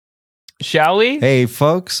Shall we? Hey,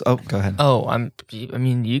 folks. Oh, go ahead. Oh, I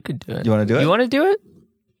mean, you could do it. You want to do it? You want to do it?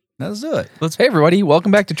 Let's do it. Hey, everybody.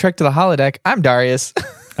 Welcome back to Trek to the Holodeck. I'm Darius.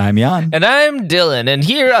 I'm Jan. And I'm Dylan. And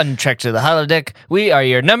here on Trek to the Holodeck, we are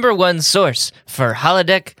your number one source for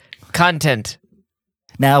holodeck content.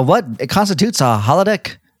 Now, what constitutes a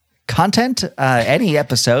holodeck content? Any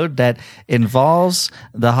episode that involves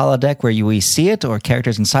the holodeck where we see it or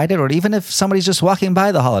characters inside it, or even if somebody's just walking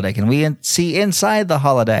by the holodeck and we see inside the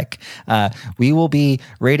holodeck, we will be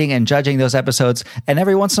rating and judging those episodes. And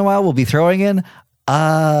every once in a while, we'll be throwing in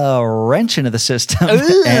a wrench into the system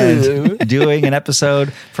and doing an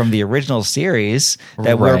episode from the original series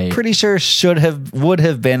that we're pretty sure would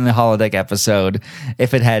have been a holodeck episode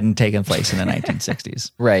if it hadn't taken place in the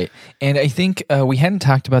 1960s. Right. And I think we hadn't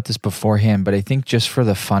talked about this beforehand, but I think just for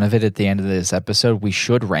the fun of it at the end of this episode, we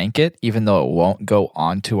should rank it, even though it won't go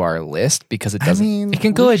onto our list because it doesn't. It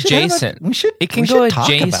can go adjacent. It can go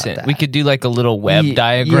adjacent. We could do like a little web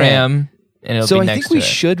diagram and it'll be next to it. So I think we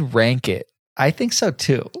should rank it. I think so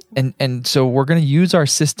too. And so we're going to use our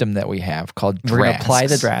system that we have called DRASS. We're going to apply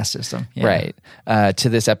the DRASS system. Yeah. Right. To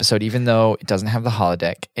this episode, even though it doesn't have the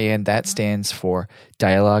holodeck. And that stands for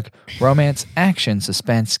dialogue, romance, action,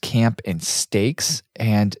 suspense, camp, and stakes.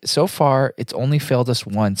 And so far, it's only failed us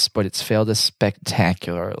once, but it's failed us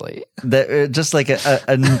spectacularly. Just like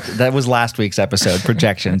that was last week's episode,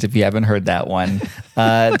 projections, if you haven't heard that one.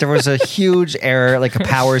 There was a huge error, like a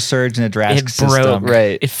power surge in the DRASS system. It broke.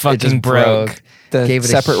 Right. It fucking broke. The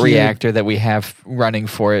separate reactor that we have running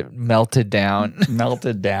for it melted down.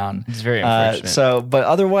 It's very unfortunate. But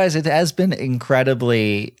otherwise, it has been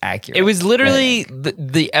incredibly accurate. It was literally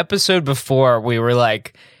the episode before we were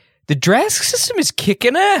like, the DRASS system is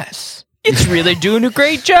kicking ass. It's really doing a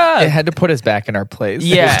great job. It had to put us back in our place.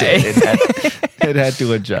 Yeah. It had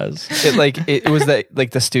to adjust. It was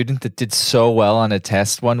the student that did so well on a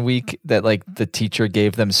test one week that like the teacher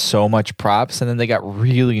gave them so much props and then they got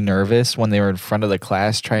really nervous when they were in front of the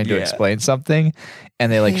class trying to explain something and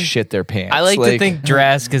they like shit their pants. I like to think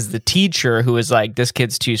DRASS is the teacher who was like, this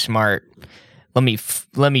kid's too smart. Let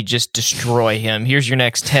me just destroy him. Here's your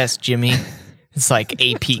next test, Jimmy. It's like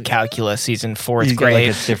AP Calculus. He's in fourth grade. Got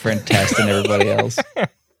like a different test than everybody else.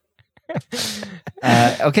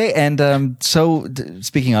 Okay, and so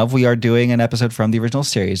speaking of, we are doing an episode from the original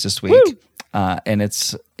series this week, and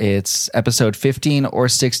it's episode 15 or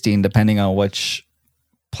 16, depending on which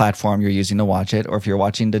platform you're using to watch it, or if you're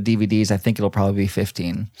watching the DVDs, I think it'll probably be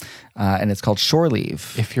 15, and it's called Shore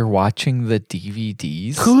Leave. If you're watching the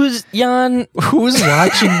DVDs, who's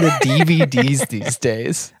watching the DVDs these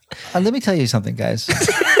days? Let me tell you something, guys.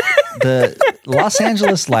 The Los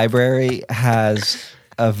Angeles Library has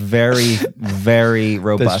a very, very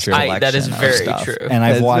robust collection that is very of stuff. true. And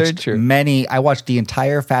I've watched many. I watched the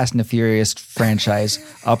entire Fast and the Furious franchise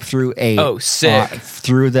up through 8. Oh, sick.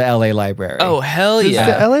 Through the LA Library. Oh, hell yeah.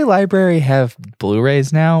 Does the LA Library have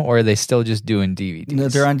Blu-rays now, or are they still just doing DVDs? No,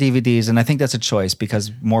 they're on DVDs, and I think that's a choice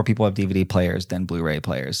because more people have DVD players than Blu-ray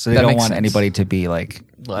players. So they don't want anybody to be like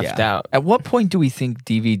left out. At what point do we think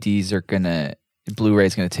DVDs are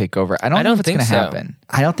Blu-ray's gonna take over? I don't know if it's gonna happen.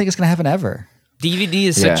 I don't think it's gonna happen ever. DVD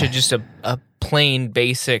is such a plain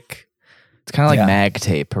basic. It's kind of like mag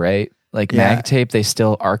tape, right? Like mag tape, they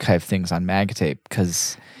still archive things on mag tape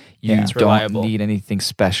because you don't need anything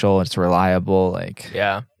special. It's reliable.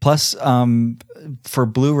 Plus, for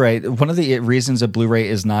Blu-ray, one of the reasons a Blu-ray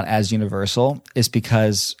is not as universal is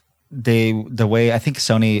because the way I think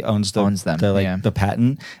Sony owns the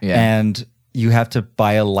patent, and you have to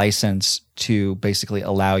buy a license to basically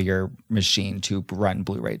allow your machine to run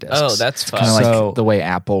Blu-ray discs. Oh, that's fun. Kind of like the way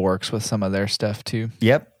Apple works with some of their stuff too.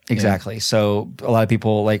 Yep, exactly. Yeah. So a lot of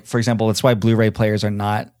people, like for example, that's why Blu-ray players are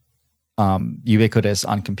not ubiquitous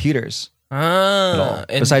on computers at all.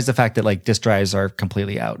 Besides the fact that like disk drives are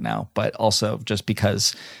completely out now, but also just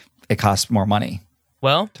because it costs more money.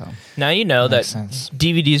 Well, now you know that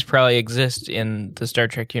DVDs probably exist in the Star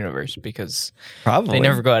Trek universe because they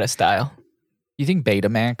never go out of style. You think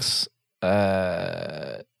Betamax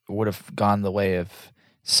would have gone the way of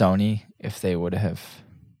Sony if they would have?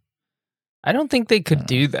 I don't think they could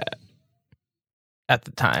do that at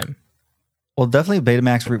the time. Well, definitely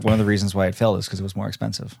Betamax, one of the reasons why it failed is because it was more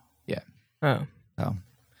expensive. Yeah. Oh.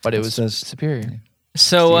 But it was superior.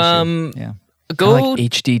 So, go like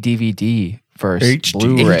HD DVD versus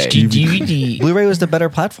Blu-ray. HD DVD. Blu-ray was the better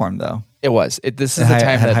platform, though. It was. This is the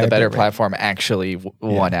time that the better platform actually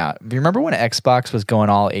won out. Do you remember when Xbox was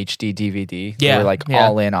going all HD DVD? Yeah. They were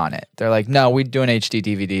all in on it. They're like, no, we're doing HD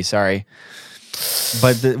DVD, sorry.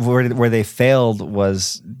 But where they failed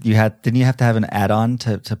was didn't you have to have an add-on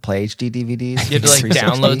to play HD DVDs? You had to like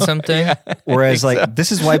download something. Whereas like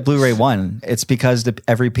this is why Blu-ray won. It's because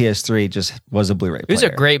every PS3 just was a Blu-ray player. It was a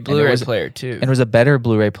great Blu-ray player too. And it was a better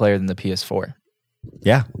Blu-ray player than the PS4.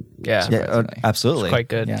 Yeah. Yeah. Absolutely. It's quite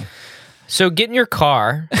good. Yeah. So get in your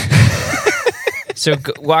car.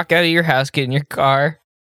 Walk out of your house, get in your car,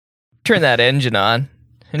 turn that engine on,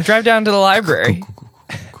 and drive down to the library.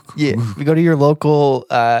 Yeah, you go to your local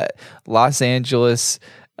Los Angeles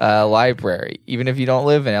library. Even if you don't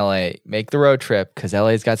live in LA, make the road trip because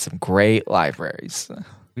LA's got some great libraries.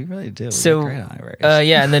 We really do. So, great libraries.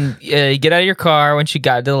 and then you get out of your car once you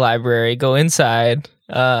got to the library, go inside,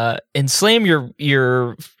 and slam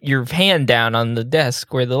your hand down on the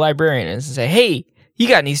desk where the librarian is, and say, "Hey, you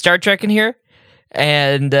got any Star Trek in here?"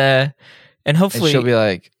 And hopefully she'll be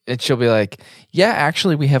like, yeah,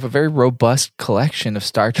 actually, we have a very robust collection of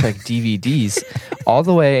Star Trek DVDs all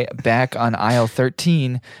the way back on aisle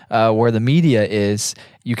 13, where the media is.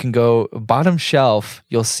 You can go bottom shelf.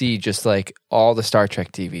 You'll see just like all the Star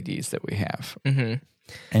Trek DVDs that we have. Mm-hmm.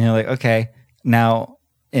 And you're like, okay, now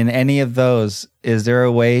in any of those, is there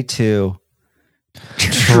a way to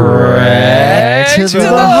trek to the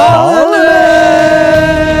holodeck?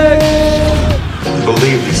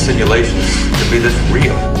 Believe these simulations to be this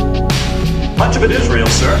real. Much of it is real,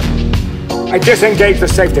 sir. I disengage the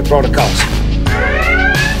safety protocols.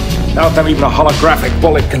 Not that even a holographic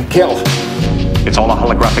bullet can kill. It's all a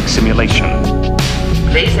holographic simulation.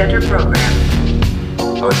 Please enter program.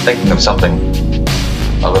 I was thinking of something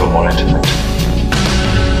a little more intimate.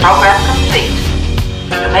 Program complete.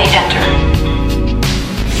 You may enter.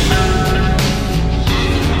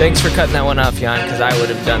 Thanks for cutting that one off, Jan, because I would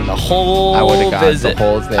have done the whole I would have got visit. the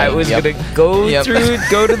whole thing. I was going to go through,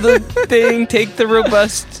 go to the thing, take the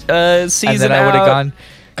robust season and then I would have gone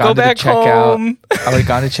go to back the checkout. home. I would have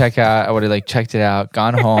gone to checkout. I would have like checked it out,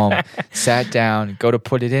 gone home, sat down, go to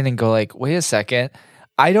put it in, and go like, wait a second,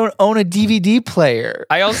 I don't own a DVD player.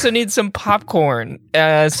 I also need some popcorn.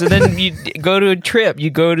 So then you go to a trip. You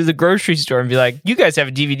go to the grocery store and be like, you guys have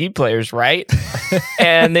DVD players, right?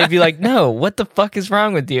 And they'd be like, no, what the fuck is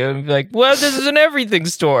wrong with you? And be like, well, this is an everything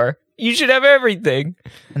store. You should have everything.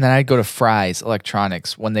 And then I'd go to Fry's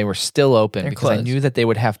Electronics when they were still open because I knew that they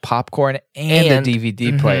would have popcorn and a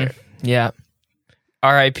DVD player. Yeah.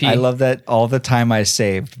 R.I.P. I love that all the time I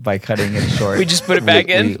saved by cutting it short. We just put it back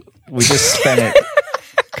in? We just spent it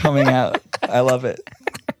coming out. I love it.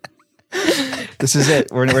 This is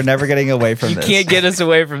it. We're never getting away from this. You can't get us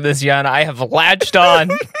away from this, Jan. I have latched on.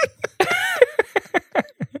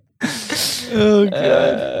 Oh,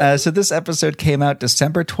 God. So this episode came out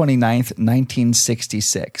December 29th,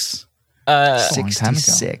 1966.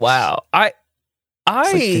 66. Wow. like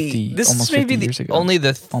 50, this is almost maybe 50 years ago. only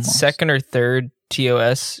the Almost. second or third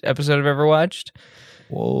TOS episode I've ever watched.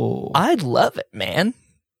 Whoa. I love it, man.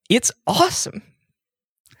 It's awesome.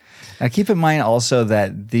 Now, keep in mind also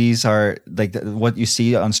that these are like what you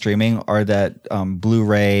see on streaming are that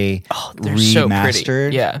Blu-ray they're so remastered.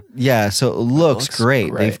 pretty. Yeah. Yeah. So it looks great.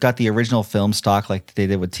 great. They've got the original film stock like they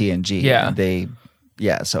did with TNG.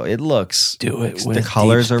 Yeah. So it looks. Do it The with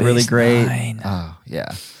colors Deep are really Space great. Nine. Oh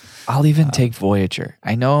yeah. I'll even take Voyager.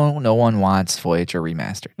 I know no one wants Voyager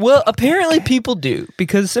remastered. Well, apparently people do,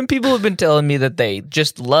 because some people have been telling me that they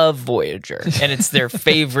just love Voyager and it's their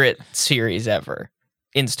favorite series ever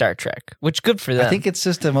in Star Trek, which good for them. I think it's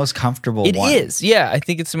just the most comfortable It one. is. Yeah, I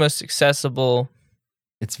think it's the most accessible.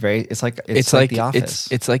 It's like The Office.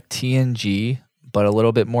 It's like TNG, but a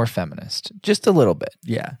little bit more feminist. Just a little bit.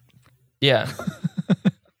 Yeah. Yeah.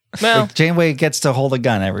 Well, Like Janeway gets to hold a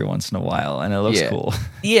gun every once in a while, and it looks cool.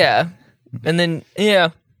 yeah. And then, yeah.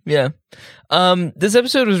 This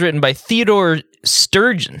episode was written by Theodore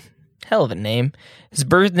Sturgeon. Hell of a name. His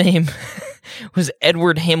birth name was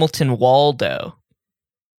Edward Hamilton Waldo.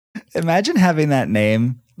 Imagine having that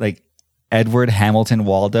name, like Edward Hamilton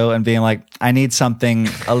Waldo, and being like, I need something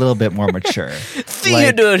a little bit more mature.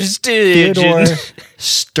 Theodore Sturgeon. Theodore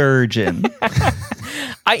Sturgeon.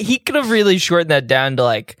 He could have really shortened that down to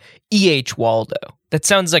like E.H. Waldo. That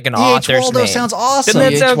sounds like an E.H. author's Waldo name. sounds awesome. Doesn't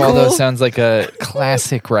that E.H. sound Waldo cool? sounds like a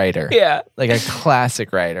classic writer. Yeah. Like a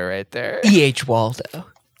classic writer right there. E.H. Waldo.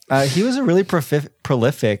 He was a really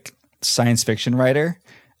prolific science fiction writer,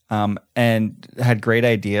 and had great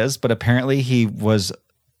ideas, but apparently he was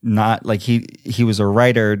not like he was a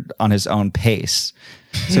writer on his own pace.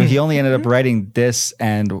 So he only ended up writing this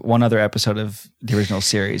and one other episode of the original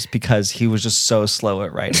series because he was just so slow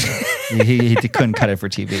at writing. he couldn't cut it for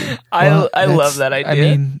TV. I That's- love that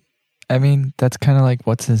idea. I mean, that's kind of like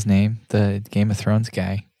what's his name, the Game of Thrones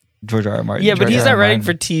guy. George R. R. Martin. Yeah, but George he's R. R. not writing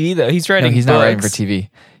Martin. for TV though. He's No, writing. he's books. not writing for TV.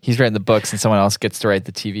 He's writing the books, and someone else gets to write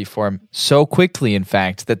the TV for him. So quickly, in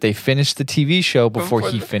fact, that they finished the TV show before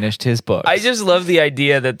he finished his books. I just love the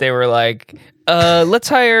idea that they were like, let's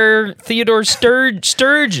hire Theodore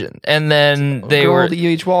Sturgeon. And then they Good were. old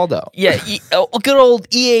E.H. Waldo. Yeah, good old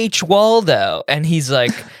E.H. Waldo. And he's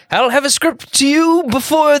like, I'll have a script to you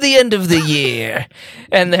before the end of the year.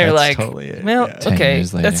 And they're That's like, totally it, well, yeah. 10 okay,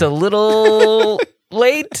 years later. that's a little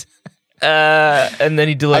late. And then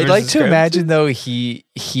he delivers I'd like the to script. imagine though he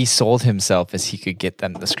sold himself as he could get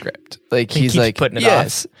them the script. Like He he's keeps like putting it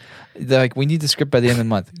yes. They're like, we need the script by the end of the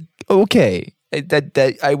month. Okay.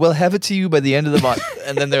 That I will have it to you by the end of the month.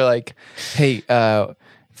 And then they're like, hey,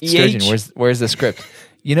 Sturgeon, where's the script?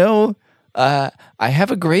 You know, I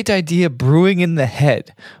have a great idea brewing in the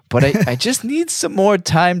head, but I just need some more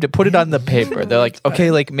time to put it on the paper. They're like,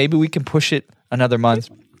 okay, like maybe we can push it another month.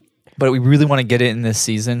 But we really want to get it in this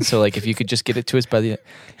season. So, like, if you could just get it to us by the...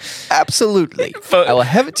 Absolutely. I will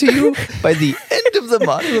have it to you by the end of the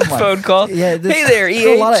month. Phone call. Yeah, Hey there, there's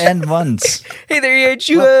a lot of E.H. end months. Hey there, E.H.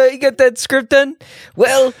 You got that script done?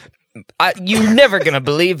 Well, you're never going to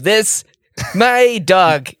believe this. My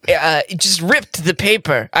dog just ripped the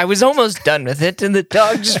paper. I was almost done with it, and the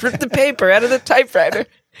dog just ripped the paper out of the typewriter.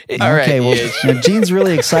 All right, Okay, well, E.H. you know, Gene's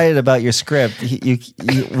really excited about your script.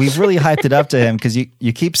 We've really hyped it up to him because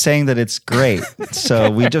you keep saying that it's great. So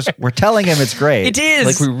we're telling him it's great. It is.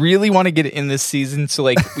 Like, we really want to get it in this season. So,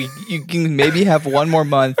 like, you can maybe have one more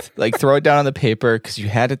month, like, throw it down on the paper because you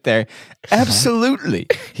had it there. Absolutely.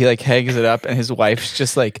 He, like, hangs it up, and his wife's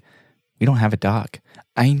just like, we don't have a dog.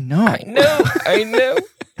 I know. I know.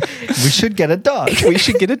 We should get a dog. We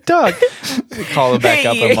should get a dog. We call him back Hey,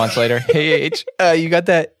 up a month later. Hey, H, you got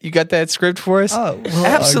that script for us? Oh, well,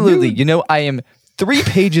 absolutely. You know, I am 3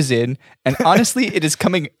 pages in, and honestly, it is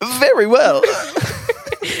coming very well.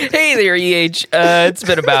 Hey there, EH. It's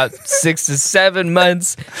been about 6 to 7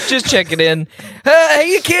 months. Just checking in.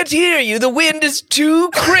 I can't hear you. The wind is too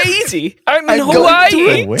crazy. I'm in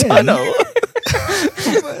Hawaii. wind. Tunnel.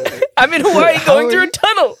 I'm in Hawaii going through a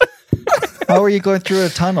tunnel. How are you going through a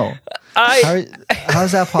tunnel?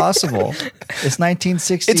 How's that possible? It's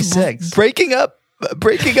 1966. Breaking up.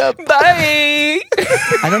 Bye.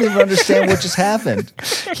 I don't even understand what just happened.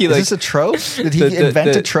 Is this a trope? Did he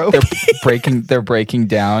invent a trope? They're breaking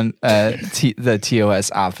down the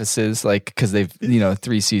TOS offices, like, because they've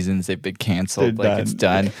 3 seasons they've been canceled. They're like done. it's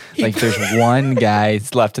done. Like there's one guy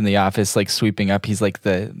left in the office, like sweeping up. He's like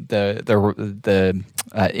the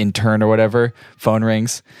intern or whatever. Phone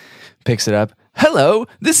rings, picks it up. Hello,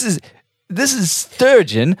 this is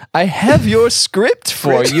Sturgeon. I have your script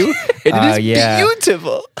for you. It is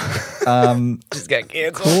beautiful. Just got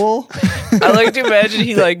canceled. Cool. I like to imagine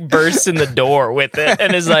he like bursts in the door with it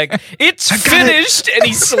and is like, "It's finished," and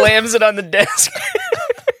he slams it on the desk.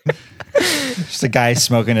 Just a guy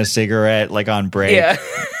smoking a cigarette, like on break. Yeah.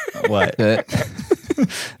 What?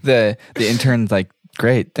 The intern's like,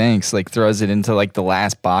 great, thanks. Like throws it into like the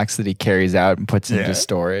last box that he carries out and puts into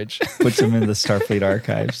storage. Puts him in the Starfleet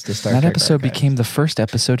archives. The Star That Trek episode archives. became the first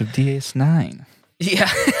episode of DS9.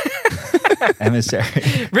 Yeah.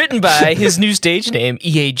 Emissary. Written by his new stage name,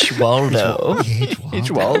 E.H. Waldo.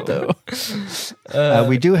 H. Waldo.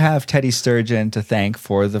 We do have Teddy Sturgeon to thank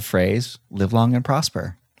for the phrase "live long and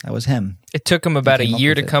prosper." That was him. It took him about a came up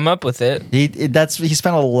year with to it. come up with it. He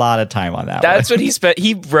spent a lot of time on that. That's one. what he spent.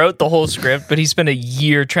 He wrote the whole script, but he spent a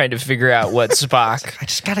year trying to figure out what Spock. I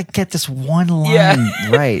just gotta get this one line Yeah.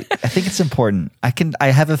 right. I think it's important. I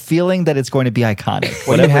have a feeling that it's going to be iconic.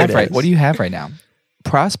 What do you whatever have it right? is. What do you have right now?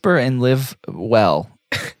 Prosper and live well.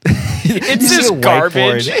 It's You see just a whiteboard,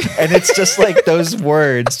 garbage. and it's just like those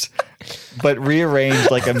words, but rearranged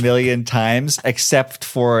like a million times, except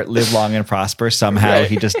for "live long and prosper." Somehow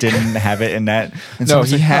he just didn't have it in that. And No, someone's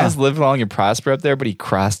he like, has huh. live long and prosper up there, but he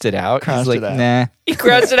crossed it out. Crossed He's like, it out. nah. He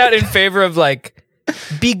crossed it out in favor of like,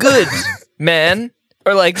 "Be good, man,"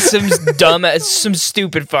 or like some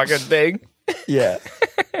stupid fucking thing. Yeah.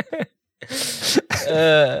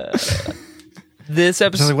 This So I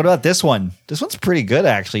was episode, like, what about this one? This one's pretty good,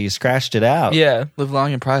 actually. You scratched it out. yeah, Live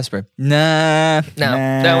long and prosper. Nah. no,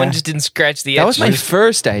 Nah. that one just didn't scratch the. That was my itch.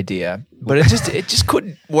 first idea, but it just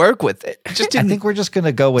couldn't work with it. It just I didn't. think we're just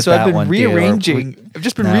gonna go with So that I've been one. Theodore. rearranging. I've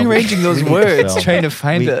just been No, rearranging those we need to words, film. trying to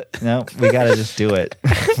find it. No, we gotta just do it.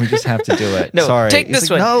 We just have to do it. No, Sorry. take He's this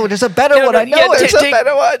like, one. No, there's a better one. I know yeah, there's take, a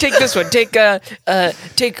better one. Take this one. Take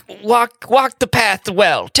walk the path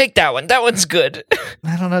well. Take that one. That one's good.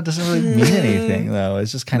 I don't know. It doesn't really mean anything though.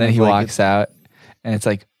 It's just kind And then of he like walks out, and it's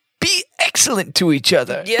like, be excellent to each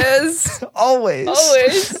other. Yes, always.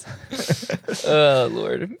 always. Oh,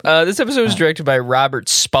 Lord. This episode was directed by Robert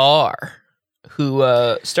Spar, who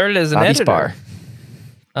started as an Bobby editor.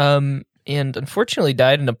 Spar. And unfortunately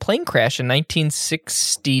died in a plane crash in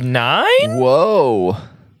 1969? Whoa.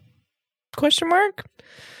 Question mark?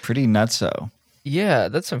 Pretty nutso. Yeah,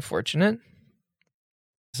 that's unfortunate.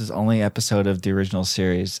 This is only episode of the original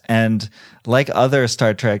series, and like other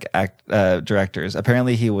Star Trek directors,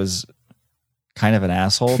 apparently he was kind of an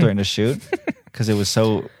asshole during the shoot because it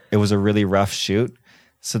was a really rough shoot.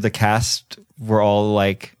 So the cast were all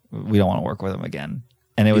like, "We don't want to work with him again,"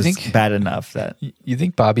 and it was bad enough that You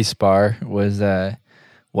think Bobby Spar was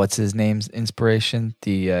what's his name's inspiration?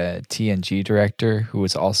 The TNG director who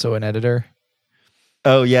was also an editor.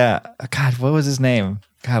 Oh yeah, God, what was his name?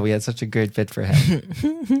 God, we had such a great fit for him.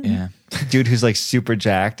 Yeah, Dude who's like super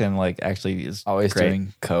jacked and like actually is always great.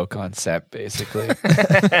 doing coke on set, basically.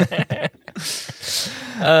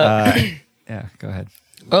 Yeah, go ahead.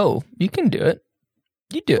 Oh, you can do it.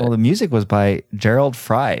 You do it. Well, the music was by Gerald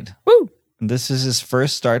Fried. Woo! This is his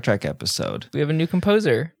first Star Trek episode, We have a new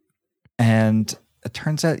composer. and it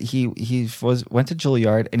turns out he went to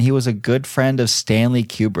Juilliard, and he was a good friend of Stanley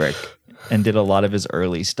Kubrick, and did a lot of his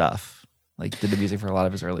early stuff. Like did the music for a lot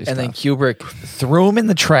of his early And stuff. then Kubrick threw him in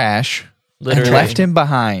the trash Literally. and left him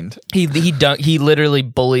behind. He literally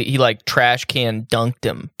he like trash can dunked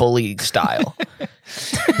him, bully style.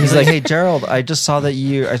 He's like, "Hey Gerald, I just saw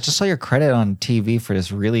your credit on TV for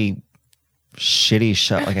this really shitty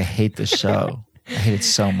show. Like I hate this show. I hate it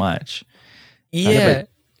so much." Yeah.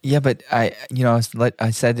 Yeah, but I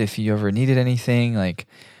said if you ever needed anything, like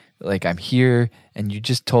I'm here, and you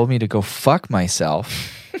just told me to go fuck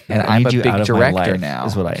myself, and I I'm need a you out big of my director life now.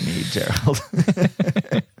 is what I need, Gerald.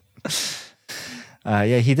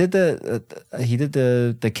 Yeah, he did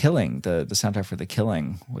the Killing, the soundtrack for The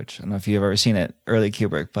Killing, which I don't know if you've ever seen it, early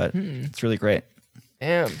Kubrick, but it's really great.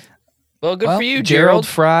 Damn. Well, good Well, for you, Gerald Gerald.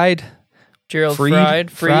 Fried. Gerald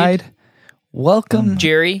Fried. Fried. Welcome,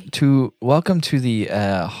 Jerry. welcome to the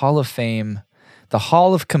Hall of Fame, the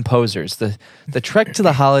Hall of Composers, the Trek to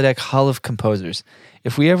the Holodeck Hall of Composers.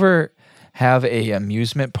 If we ever have a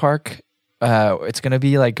amusement park, it's going to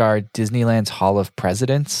be like our Disneyland's Hall of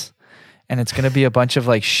Presidents, and it's going to be a bunch of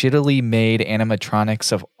like shittily made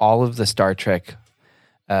animatronics of all of the Star Trek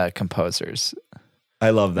composers. I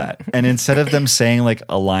love that. And instead of them saying like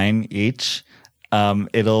a line each,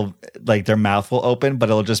 it'll like their mouth will open, but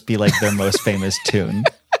it'll just be like their most famous tune.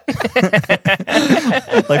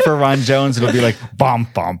 Like for Ron Jones, it'll be like bum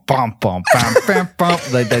bum bum bum bum bum bum,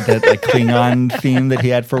 like that like Klingon theme that he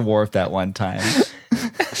had for Worf that one time.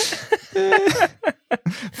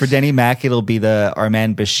 For Denny Mac, it'll be the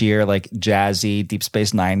Armand Bashir like jazzy Deep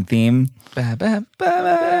Space Nine theme. Yeah.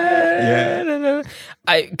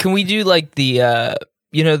 Can we do like the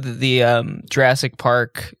the Jurassic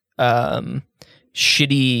Park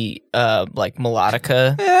shitty like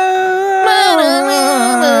melodica?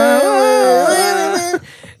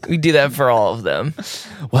 We do that for all of them.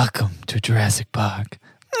 Welcome to Jurassic Park.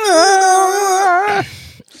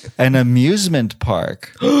 An amusement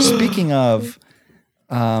park. Speaking of,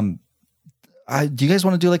 do you guys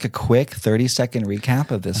want to do like a quick 30-second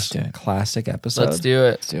recap of this classic episode? Let's do it.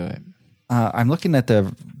 Let's do it. I'm looking at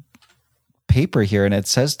the paper here, and it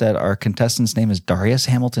says that our contestant's name is Darius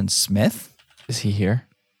Hamilton Smith. Is he here?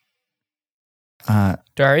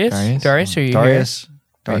 Darius? Darius? Are you Darius?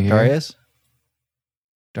 Are you here? Darius?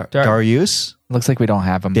 Darius? Looks like we don't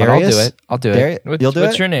have him, Darius? but I'll do it. here? You'll do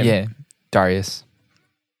What's it? your name? Yeah, Darius.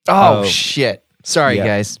 Oh, Oh. shit. Sorry, Yeah,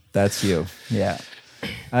 guys. That's you. Yeah.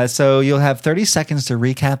 So you'll have 30 seconds to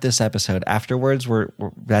recap this episode. Afterwards,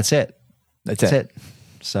 that's it. That's That's it. it.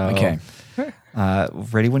 So, Okay.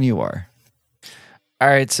 Ready when you are. All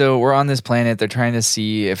right, so we're on this planet. They're trying to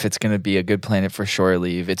see if it's going to be a good planet for shore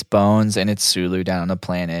leave. It's Bones and it's Sulu down on the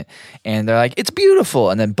planet. And they're like, it's beautiful.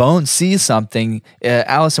 And then Bones sees something,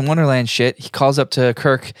 Alice in Wonderland shit. He calls up to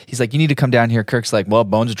Kirk. He's like, you need to come down here. Kirk's like, well,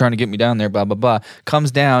 Bones is trying to get me down there, blah, blah, blah. Comes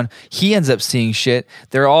down. He ends up seeing shit.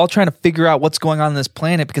 They're all trying to figure out what's going on this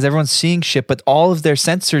planet because everyone's seeing shit, but all of their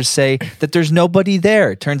sensors say that there's nobody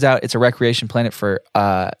there. Turns out it's a recreation planet for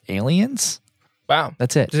aliens. Wow.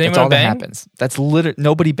 That's it. Does That's anyone all that bang? happens. That's literally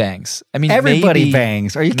nobody bangs. I mean, Everybody maybe,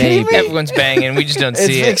 bangs. Are you kidding maybe. me? Everyone's banging. We just don't It's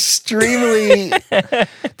see it. extremely.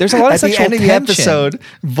 There's a lot of At the sexual end of the tension. episode,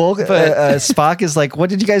 Spock is like, "What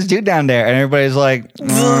did you guys do down there?" And everybody's like,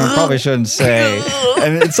 "Probably shouldn't say."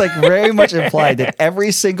 And it's like very much implied that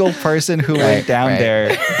every single person who went down right.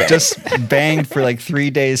 there just banged for like 3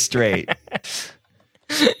 days straight.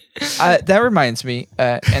 That reminds me,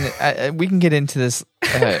 and we can get into this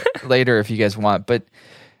later if you guys want, but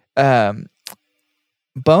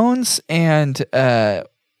Bones and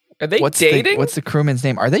Are they what's dating? what's the crewman's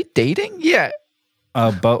name? Are they dating? Yeah.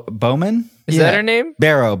 Bowman? Is that her name?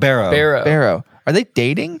 Barrow. Barrow. Are they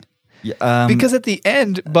dating? Yeah, Because at the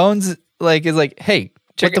end, Bones is like, hey,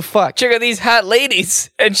 what the fuck? Check out these hot ladies.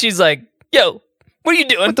 And she's like, yo, what are you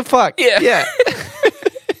doing? What the fuck? Yeah.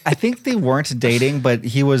 I think they weren't dating, but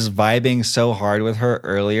he was vibing so hard with her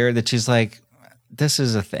earlier that she's like, this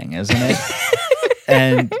is a thing, isn't it?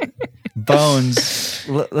 And Bones,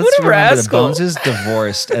 let's remember that rascal. Bones is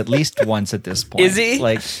divorced at least once at this point. Is he?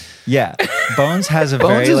 Like, yeah. Bones has a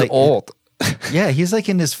Bones very is like old. Yeah, he's like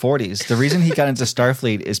in his 40s. The reason he got into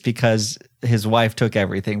Starfleet is because his wife took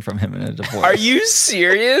everything from him in a divorce. Are you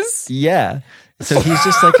serious? Yeah. So he's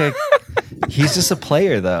just like he's just a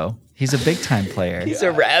player though. He's a big time player. He's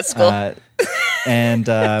a rascal. And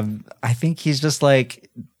I think he's just like,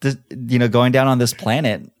 going down on this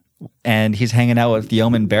planet and he's hanging out with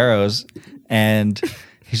Yeoman Barrows and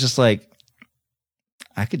he's just like,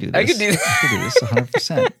 I could do this. I could do this. I could do this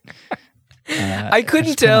 100%. I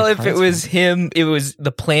couldn't tell if it was him, it was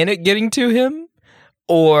the planet getting to him,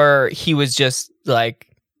 or he was just like,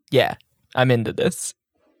 yeah, I'm into this.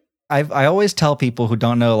 I always tell people who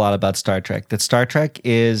don't know a lot about Star Trek that Star Trek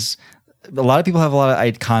is, a lot of people have a lot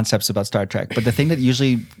of concepts about Star Trek, but the thing that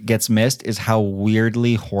usually gets missed is how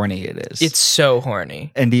weirdly horny it is. It's so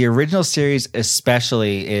horny. And the original series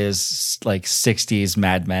especially is like 60s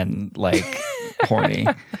Mad Men, like horny,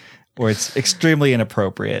 where it's extremely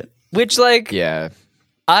inappropriate. Which, like, Yeah.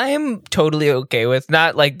 I'm totally okay with,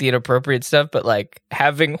 not like the inappropriate stuff, but like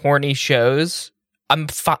having horny shows, I'm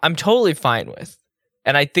totally fine with.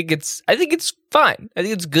 And I think it's fine. I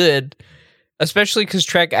think it's good, especially because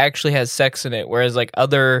Trek actually has sex in it, whereas like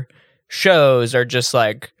other shows are just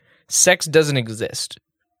like sex doesn't exist.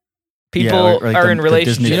 People like are the- in the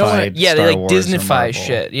relationships. Disney-fied Yeah, they Star like Wars or Disneyfy Marvel.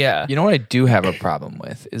 shit. Yeah. You know what I do have a problem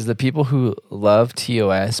with is the people who love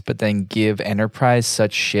TOS but then give Enterprise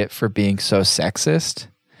such shit for being so sexist.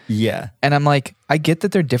 Yeah. And I'm like, I get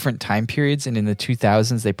that they're different time periods, and in the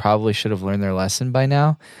 2000s they probably should have learned their lesson by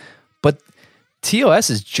now. But TOS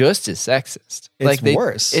is just as sexist. It's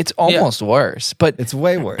worse. It's almost worse. But It's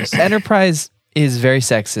way worse. Enterprise is very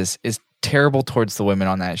sexist, is terrible towards the women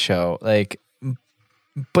on that show. Like,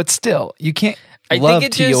 but still, you can't love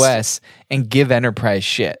think it TOS and give Enterprise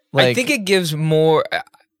shit. Like, I think it gives more.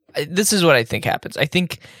 This is what I think happens. I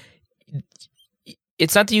think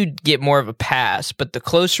it's not that you get more of a pass, but the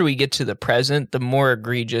closer we get to the present, the more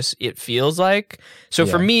egregious it feels like. So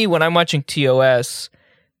for me, when I'm watching TOS,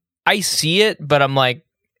 I see it, but I'm like,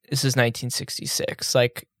 this is 1966.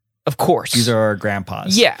 Like, of course. These are our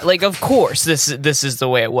grandpas. Yeah, like of course this is the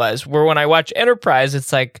way it was. Where when I watch Enterprise,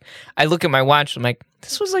 it's like I look at my watch, I'm like,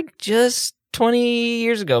 this was like just 20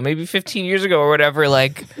 years ago, maybe 15 years ago or whatever.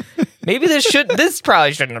 Like maybe this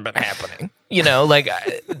probably shouldn't have been happening. You know, like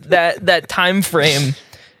that time frame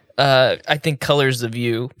I think colors the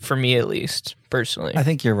view for me, at least personally. I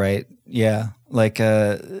think you're right. Yeah. Like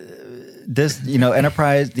this,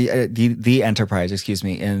 Enterprise, the Enterprise, excuse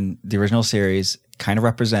me, in the original series kind of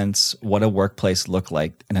represents what a workplace looked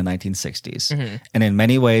like in the 1960s. Mm-hmm. And in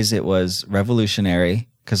many ways it was revolutionary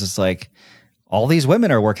because it's like all these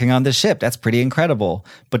women are working on this ship. That's pretty incredible.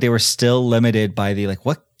 But they were still limited by the like,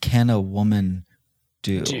 what can a woman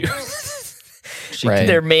do? She Right. can,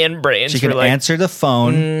 Their man brains she can were like, answer the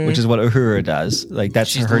phone, which is what Uhura does. Like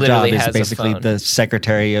that's She her job literally is has a basically phone. the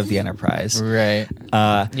secretary of the Enterprise. right.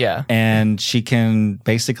 yeah. And she can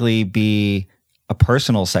basically be a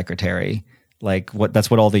personal secretary. Like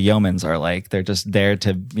that's what all the yeomans are like. They're just there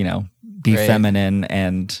to, be Right. feminine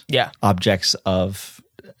and Yeah. objects of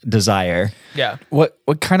desire. Yeah. What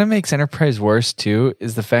kind of makes Enterprise worse too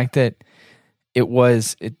is the fact that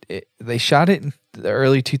they shot it in the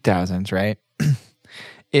early 2000s, right?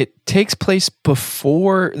 It takes place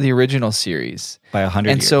before the original series By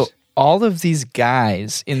 100 and years. so all of these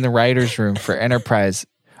guys in the writers' room for Enterprise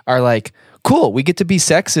are like, cool, we get to be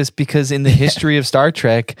sexist because in the history of Star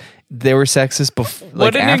Trek, they were sexist before.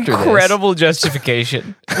 What an incredible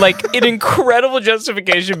justification. Like, an incredible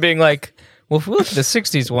justification being like, well, if we look at the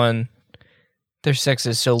 60s one, they're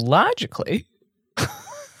sexist. So logically,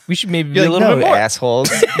 we should maybe be a little bit more. assholes.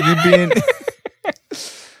 You're being.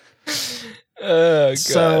 Oh, God.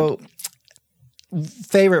 So,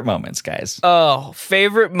 favorite moments, guys. Oh,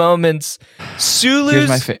 favorite moments. Here's Sulu's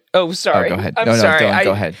my Oh, sorry. Oh, go ahead. I'm no, sorry. don't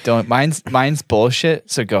go ahead. Don't. Mine's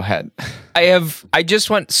bullshit. So go ahead. I just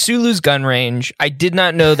went Sulu's gun range. I did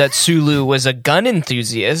not know that Sulu was a gun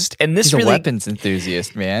enthusiast, and this He's really a weapons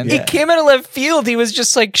enthusiast, man. He came out of left field. He was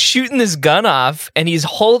just like shooting this gun off, and he's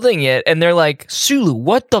holding it, and they're like, Sulu,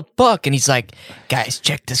 what the fuck? And he's like, guys,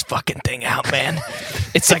 check this fucking thing out, man.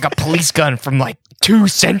 It's like a police gun from like 2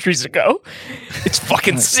 centuries ago. It's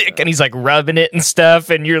fucking sick. And he's like rubbing it and stuff,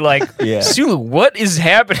 and you're like, Sulu, what is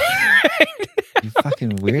happening right now? You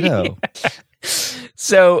fucking weirdo.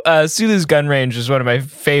 So Sulu's gun range is one of my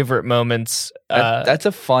favorite moments. That's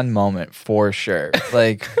a fun moment for sure.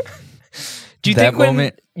 Like, do you think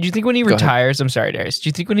when he retires? I'm sorry, Darius. Do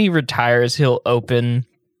you think when he retires he'll open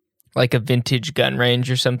like a vintage gun range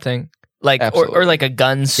or something, like or like a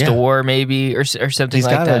gun store maybe or something He's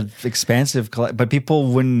like got that? an expansive, but people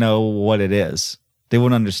wouldn't know what it is. They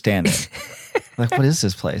wouldn't understand it. Like, what is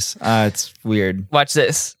this place? It's weird. Watch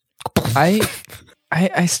this.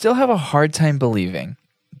 I still have a hard time believing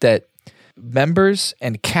that members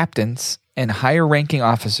and captains and higher ranking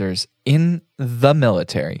officers in the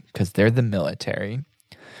military, because they're the military,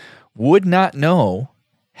 would not know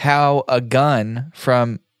how a gun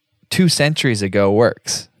from 2 centuries ago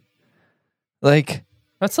works. Like,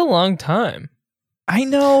 That's a long time. I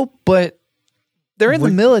know, but they're in the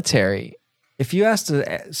military. If you asked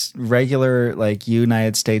a regular, like,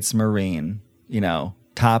 United States Marine,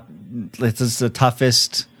 this is the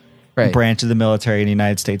toughest branch of the military in the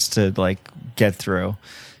United States to like get through,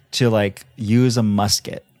 to like use a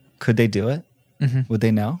musket. Could they do it? Mm-hmm. Would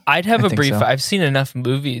they know? I'd have I a think brief. so. I've seen enough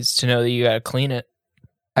movies to know that you got to clean it.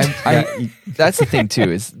 That's the thing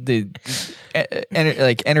too, is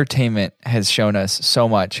like entertainment has shown us so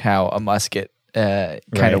much how a musket kind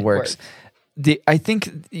of works. I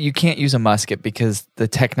think you can't use a musket because the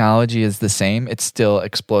technology is the same. It's still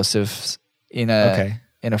explosives in a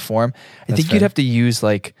form. I think you'd have to use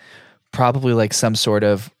like probably like some sort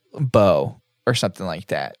of bow or something like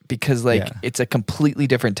that, because it's a completely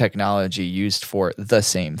different technology used for the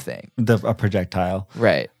same thing. A projectile.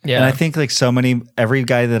 Right. Yeah. And I think like every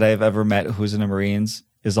guy that I've ever met who's in the Marines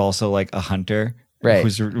is also like a hunter. Right.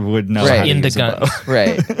 Would know how to into use a bow. guns.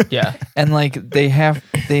 Right. Yeah. And like they have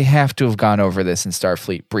to have gone over this in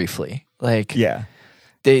Starfleet briefly. Like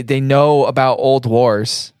they know about old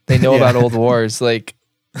wars. They know about old wars. Like,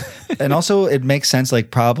 and also it makes sense.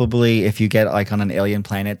 Like probably if you get like on an alien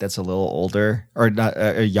planet that's a little older or not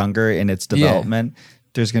younger in its development,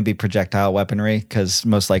 there's going to be projectile weaponry because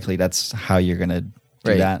most likely that's how you're going to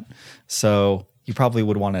do that. So you probably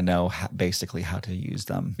would want to know basically how to use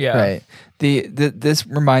them. Yeah. Right. This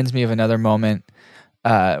reminds me of another moment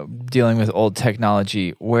dealing with old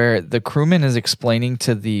technology where the crewman is explaining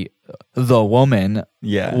to the woman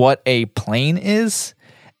what a plane is,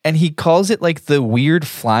 and he calls it like the weird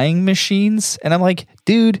flying machines, and I'm like,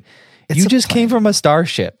 dude, you just came from a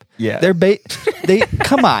starship. Yeah. They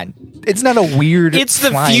come on. It's not a weird It's the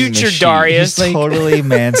flying future, machine. Darius. He's totally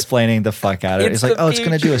mansplaining the fuck out of it. It's It's like, the it's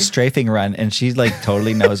going to do a strafing run. And she like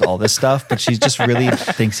totally knows all this stuff, but she just really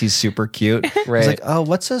thinks he's super cute. Right. He's like, oh,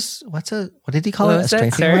 what did he call it? A was that,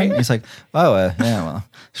 strafing sorry? run? He's like,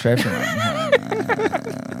 strafing run.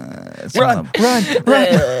 Run.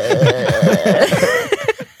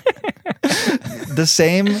 The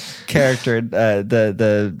same character,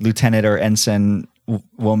 the lieutenant or ensign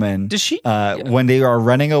woman, Does she? When they are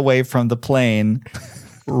running away from the plane,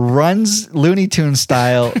 runs Looney Tunes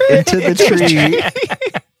style into the tree.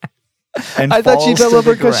 And I thought she falls fell to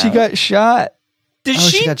over the because she ground. got shot. Did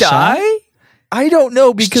she she got die? shot? I don't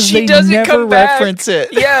know because She they doesn't never come back. reference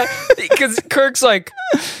it. Yeah, because Kirk's like,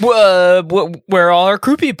 where are all our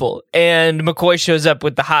crew people? And McCoy shows up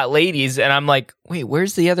with the hot ladies, and I'm like, wait,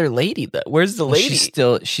 where's the other lady? Where's the lady?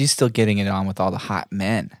 She's still getting it on with all the hot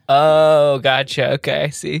men. Oh, gotcha. Okay, I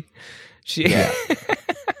see. She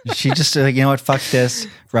She just like, you know what? Fuck this.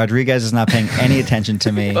 Rodriguez is not paying any attention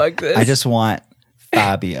to me. Fuck this. I just want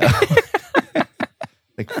Fabio.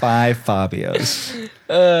 Like 5 Fabios.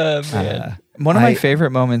 man. One of my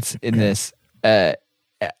favorite moments in this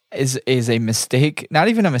is a mistake. Not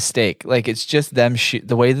even a mistake. Like it's just them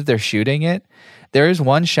the way that they're shooting it. There is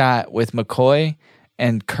one shot with McCoy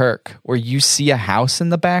and Kirk where you see a house in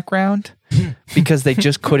the background because they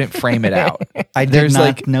just couldn't frame it out. I did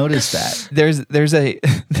not notice that.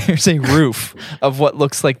 There's a roof of what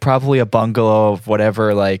looks like probably a bungalow of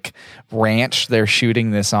whatever like ranch they're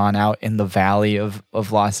shooting this on out in the valley of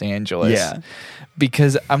Los Angeles. Yeah.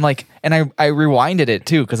 Because I'm like, and I rewinded it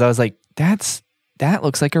too because I was like, that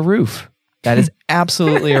looks like a roof. That is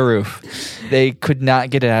absolutely a roof. They could not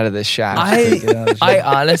get it out of this shot. I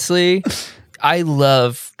honestly, I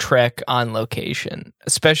love Trek on location,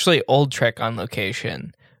 especially old Trek on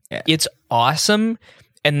location. Yeah. It's awesome.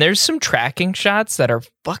 And there's some tracking shots that are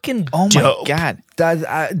fucking Oh dope. my God.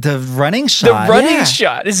 The running The shot. running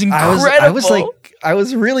shot is incredible. I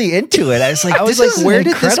was really into it. I was like, I was this like, is where an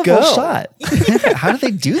did this incredible go? shot. How did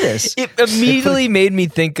they do this? It immediately made me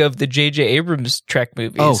think of the J.J. Abrams Trek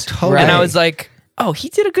movies. Oh, totally. And I was like, oh, he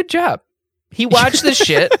did a good job. He watched the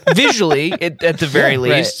shit visually, at the very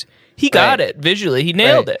least. He got it visually. He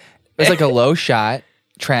nailed it. It was like a low shot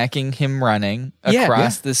tracking him running Yeah.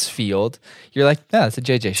 across this field. You're like, no, it's a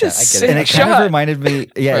JJ shot. I Just get And it. it kind of shot. reminded me,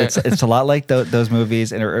 Right. it's a lot like those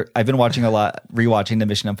movies. And I've been watching rewatching the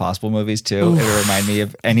Mission Impossible movies too. It remind me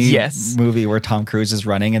of any Yes. movie where Tom Cruise is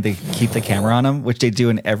running and they keep the camera on him, which they do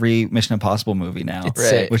in every Mission Impossible movie now, It's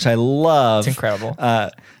sick. which I love. It's incredible.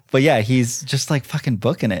 But yeah, he's just like fucking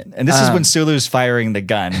booking it. And this is when Sulu's firing the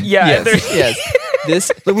gun. Yeah. Yes.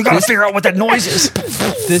 This We gotta figure out what that noise is.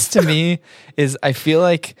 this to me is, I feel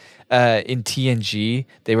like in TNG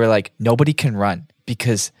they were like, nobody can run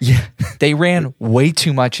because they ran way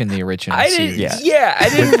too much in the original I series. didn't. I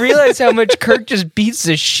didn't realize how much Kirk just beats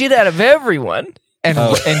the shit out of everyone. And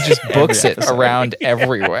just books it episode. around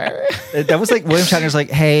everywhere. That was like William Shatner's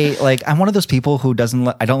like, hey, like I'm one of those people who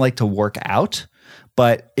I don't like to work out,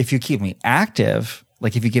 but if you keep me active,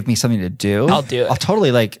 like if you give me something to do, I'll do it. I'll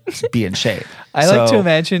totally like be in shape. I like to So-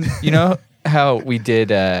 imagine, you know how we did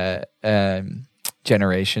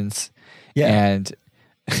Generations, and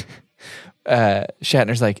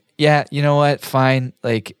Shatner's like, yeah, you know what, fine,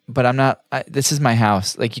 like, but I'm not. This is my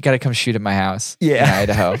house. Like, you got to come shoot at my house, in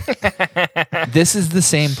Idaho. This is the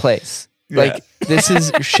same place. Like, this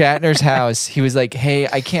is Shatner's house. He was like, hey,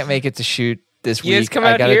 I can't make it to shoot this You guys week. come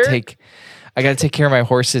I out gotta here? I gotta take care of my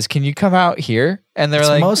horses. Can you come out here? And they're It's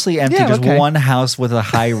like, mostly empty. yeah, There's okay. one house with a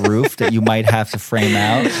high roof that you might have to frame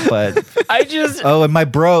out, but I just and my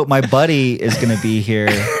buddy is gonna be here.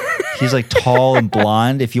 He's like tall and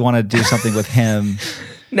blonde. If you want to do something with him,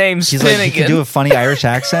 name's he's like he Finnegan. can do a funny Irish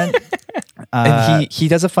accent. and he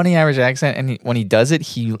does a funny Irish accent, and when he does it,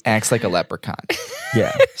 he acts like a leprechaun.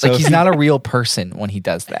 Yeah, Like, if he's you- not a real person when he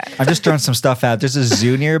does that. I'm just throwing some stuff out. There's a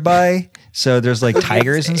zoo nearby, so there's like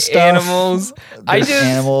tigers and stuff. Animals. There's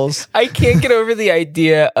animals. I can't get over the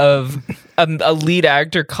idea of a lead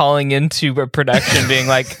actor calling into a production being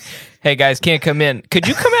like, hey guys, can't come in. Could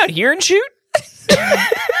you come out here and shoot?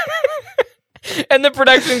 And the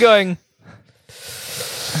production going,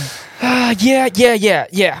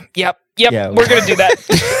 yep, Yeah. we're going to do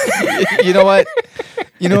that. You know what?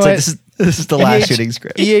 You know It's what? like, this is the last shooting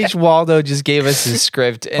script. E.H. Waldo just gave us his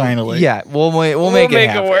script. And Finally. Yeah, we'll make it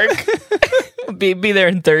happen. work. be there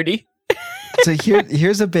in 30. So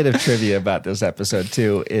here's a bit of trivia about this episode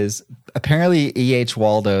too. Is apparently E.H.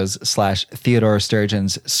 Waldo's / Theodore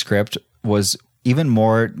Sturgeon's script was even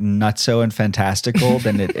more nutso and fantastical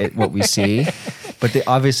than what we see. But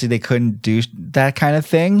they couldn't do that kind of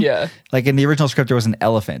thing. Yeah. Like in the original script, there was an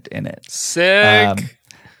elephant in it. Sick.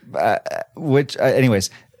 Anyways,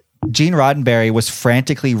 Gene Roddenberry was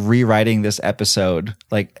frantically rewriting this episode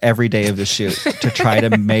like every day of the shoot to try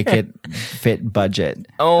to make it fit budget.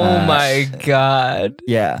 Oh my God.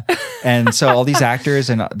 Yeah. And so all these actors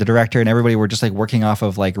and the director and everybody were just like working off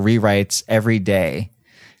of like rewrites every day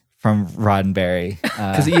from Roddenberry.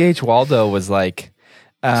 Because E.H. Waldo was like,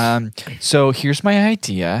 so here's my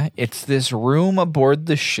idea. It's this room aboard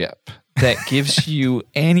the ship that gives you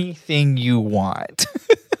anything you want.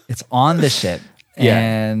 It's on the ship. Yeah.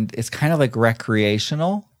 And it's kind of like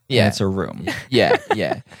recreational. Yeah. And it's a room. Yeah.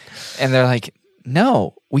 And they're like,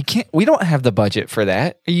 no, we can't. We don't have the budget for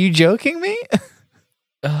that. Are you joking me?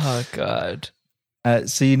 Oh God.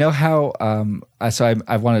 So you know how I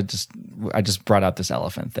just brought out this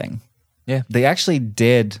elephant thing. Yeah. They actually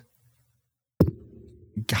did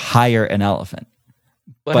hire an elephant,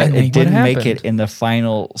 but and it what didn't make happened? it in the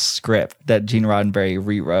final script that Gene Roddenberry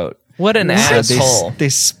rewrote. What an So asshole. they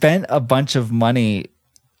spent a bunch of money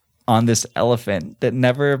on this elephant that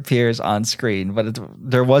never appears on screen, but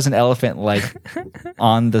there was an elephant like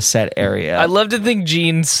on the set area. I love to think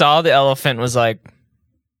Gene saw the elephant and was like,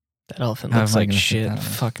 that elephant How looks am I like gonna fit shit. that on?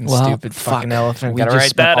 Fucking Well, stupid fucking elephant. We Gotta just write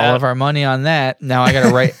spent that all out. of our money on that. Now I got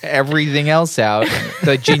to write everything else out.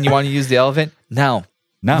 Like, Gene, you want to use the elephant? No,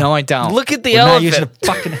 I don't. Look at the We're not using a elephant.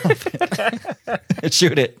 fucking elephant.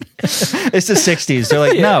 Shoot it. It's the 60s. They're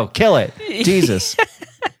like, no, kill it. Jesus.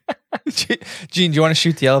 Gene, do you want to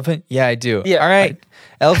shoot the elephant? Yeah, I do. Yeah. All right.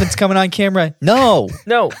 Elephant's coming on camera. No,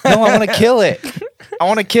 No, I want to kill it. I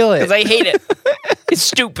want to kill it. because I hate it. It's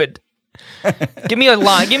stupid. Give me a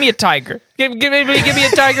lion. Give me a tiger. Give me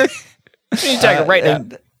a tiger. Give me a tiger right now.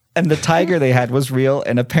 And the tiger they had was real,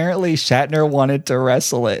 and apparently Shatner wanted to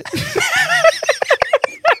wrestle it.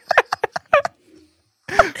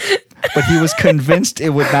 But he was convinced it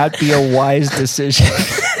would not be a wise decision.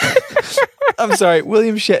 I'm sorry,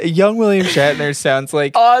 young William Shatner sounds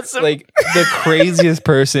like Awesome. like the craziest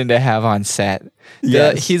person to have on set.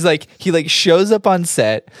 Yes. He shows up on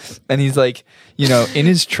set and he's like, in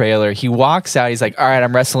his trailer, he walks out, he's like, all right,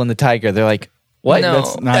 I'm wrestling the tiger. They're like, what? No.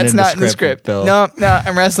 That's not in the script. Bill. No,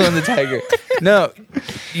 I'm wrestling the tiger. No,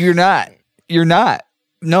 you're not.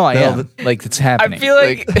 No, I am. Like, it's happening. I feel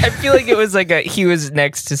like it was like he was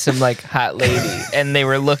next to some like hot lady and they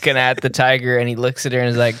were looking at the tiger and he looks at her and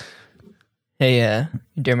is like, hey,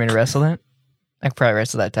 you dare me to wrestle that? I could probably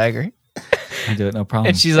wrestle that tiger. I do it, no problem.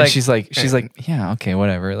 And she's like, yeah, okay,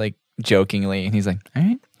 whatever. Like jokingly, and he's like, all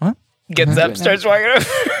right, what? gets up, starts walking over.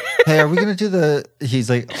 Hey, are we gonna do the? He's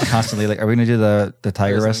like constantly like, are we gonna do the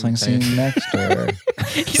tiger wrestling scene next? Or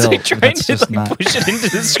He's Bill, like trying that's to just like not- push it into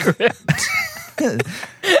the script.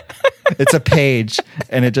 It's a page,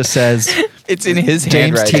 and it just says It's in his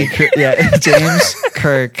James handwriting. James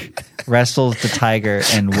Kirk wrestles the tiger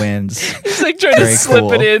and wins. He's like trying to Very slip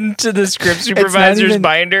cool. it into the script supervisor's even-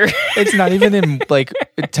 binder. It's not even in like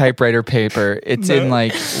typewriter paper. It's in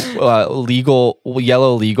like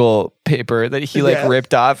yellow legal paper that he like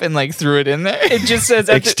ripped off and like threw it in there. It just says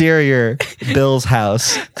Exterior, Bill's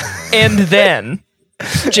house. and then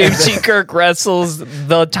James T. Kirk wrestles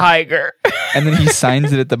the tiger. And then he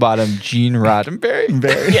signs it at the bottom, Gene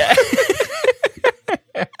Roddenberry. Yeah.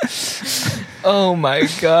 Oh my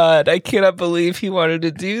god! I cannot believe he wanted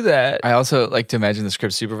to do that. I also like to imagine the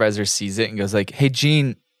script supervisor sees it and goes like, "Hey,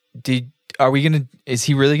 Gene, is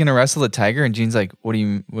he really gonna wrestle the tiger?" And Gene's like, "What do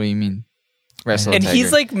you mean wrestle?" And a tiger?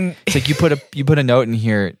 he's like, "It's like you put a note in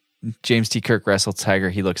here. James T. Kirk wrestled tiger."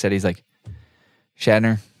 He looks at it. He's like,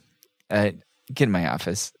 "Shatner, get in my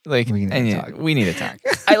office. Like, We need to talk." we need to talk."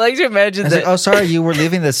 I like to imagine I was that. like, oh, sorry, you were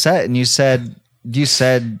leaving the set, and you said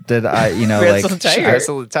that I, Wrestle like, tiger.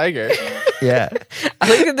 Wrestle the tiger. yeah. I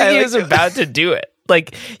like to think he was about to do it.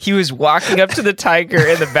 Like he was walking up to the tiger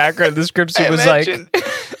in the background. The script suit was like,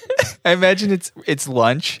 I imagine it's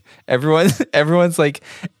lunch. Everyone's like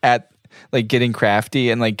at like getting crafty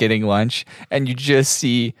and like getting lunch, and you just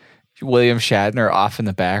see William Shatner off in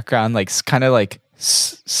the background, like kind of like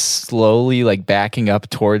slowly like backing up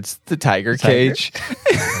towards the tiger cage.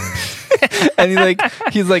 And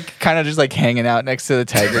he's like kind of just like hanging out next to the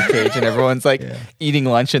tiger cage, and everyone's like eating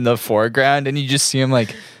lunch in the foreground, and you just see him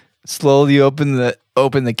like slowly open the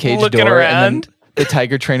cage Looking door, around. and then the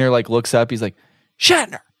tiger trainer like looks up. He's like,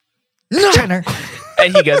 Shatner, Shatner.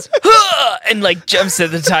 and he goes, "Huh!" and like jumps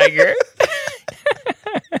at the tiger.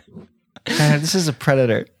 This is a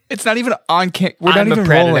predator. it's not even on cam. We're I'm not a even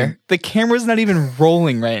predator. rolling. The camera's not even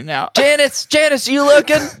rolling right now. Janice, you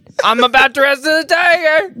looking? I'm about to wrestle the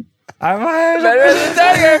tiger. Wrestle the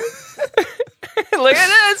tiger. Look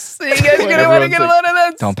at this. You guys gonna want to get a load of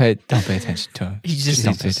this? Don't pay attention to him. He just-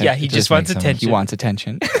 don't pay attention. yeah, he just wants makes him- attention. He wants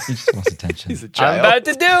attention. He just wants attention. He's a I'm child. about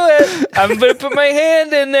to do it. I'm gonna put my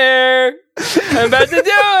hand in there. I'm about to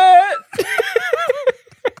do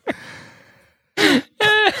it.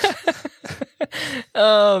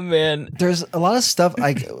 Oh man. There's a lot of stuff.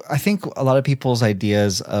 I think a lot of people's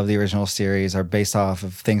ideas of the original series are based off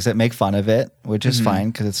of things that make fun of it, which is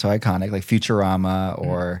fine because it's so iconic, like Futurama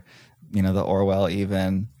or the Orwell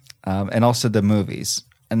even, and also the movies.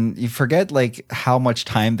 And you forget like how much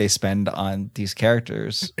time they spend on these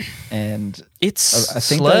characters, and It's I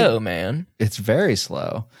think slow, that- man. it's very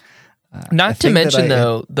slow. Not to think that mention I-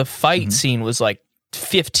 though, the fight scene was like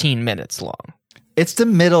 15 minutes long. It's the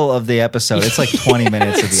middle of the episode. It's like 20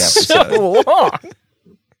 minutes of the episode. So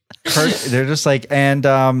long. They're just like, and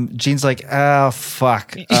Gene's like, oh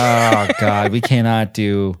fuck, oh god, we cannot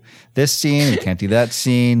do this scene, we can't do that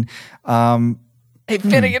scene. Hey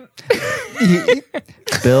Finnegan.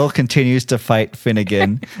 Bill continues to fight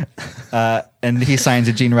Finnegan, and he signs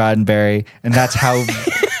a Gene Roddenberry, and that's how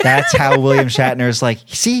William Shatner is like,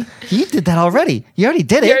 see, you did that already. You already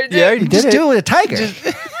did it. You already You just do it with a tiger.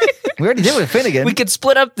 We already did it with Finnegan. We could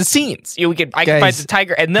split up the scenes. I could fight Guys. the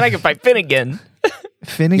tiger and then I could fight Finnegan.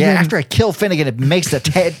 Finnegan. yeah, after I kill Finnegan, it makes the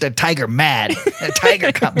tiger mad. The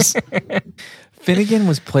tiger comes. Finnegan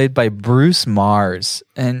was played by Bruce Mars,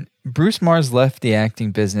 and Bruce Mars left the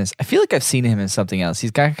acting business. I feel like I've seen him in something else. He's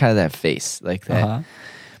got kind of that face like that.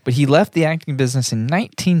 But he left the acting business in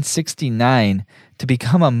 1969 to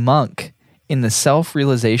become a monk in the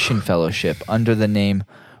Self-Realization Fellowship under the name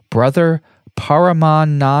Brother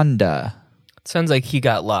Paramananda. Sounds like he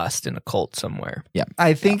got lost in a cult somewhere.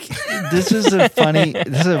 I think this is a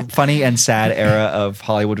funny and sad era of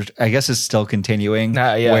Hollywood, which I guess is still continuing,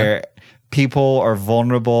 Yeah. where people are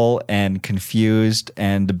vulnerable and confused,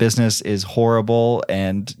 and the business is horrible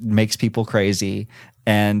and makes people crazy.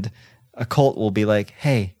 And a cult will be like,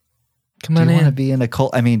 "Hey, Come do on you want to in. be in a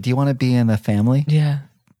cult? I mean, do you want to be in a family? Yeah.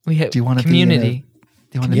 We have Do you want to community.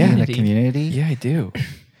 Do you want to be in a Community. community? Yeah, I do.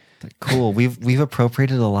 Cool. We've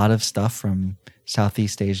appropriated a lot of stuff from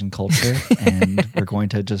Southeast Asian culture, and we're going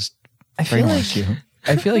to just feel brainwash you."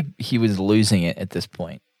 I feel like he was losing it at this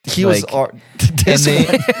point. He was. And this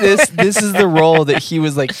is the role that he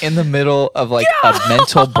was like in the middle of like a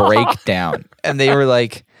mental breakdown, and they were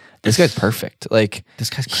like, "This guy's perfect. Like This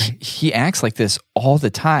guy's great. he acts like this all the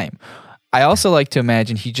time." I also like to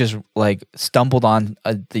imagine he just like stumbled on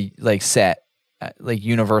the like set, like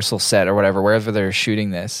Universal set or whatever, wherever they're shooting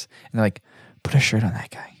this, and they're like, "Put a shirt on that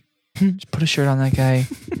guy. Just put a shirt on that guy.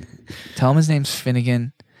 Tell him his name's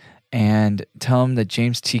Finnegan, and tell him that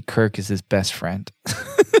James T. Kirk is his best friend."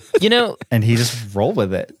 You know, And he just rolled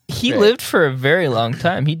with it. he lived for a very long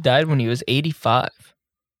time. He died when he was 85.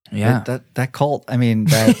 Yeah. That cult. I mean,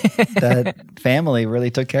 that family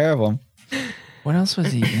really took care of him. What else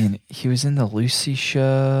was he in? He was in the Lucy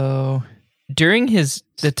Show. During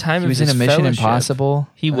the time He of was his in a Mission fellowship, Impossible.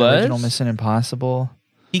 He An was? original Mission Impossible.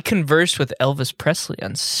 He conversed with Elvis Presley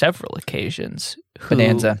on several occasions. who-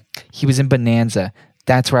 Bonanza. He was in Bonanza.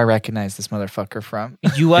 That's where I recognize this motherfucker from.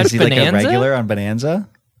 You watched Is he Bonanza? like a regular on Bonanza?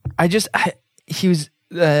 He was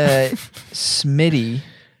Smitty,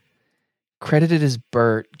 credited as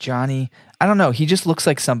Bert, Johnny. I don't know. He just looks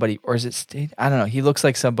like somebody, or is it State? I don't know. He looks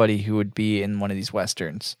like somebody who would be in one of these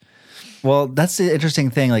westerns. Well, that's the interesting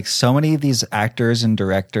thing. Like, so many of these actors and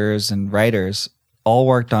directors and writers all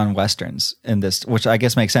worked on westerns in this, which I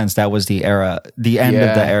guess makes sense. That was the era, the end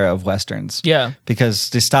of the era of westerns. Yeah. Because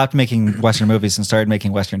they stopped making western movies and started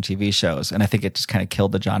making western TV shows, and I think it just kind of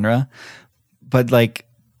killed the genre. But like,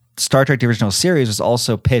 Star Trek: The Original Series was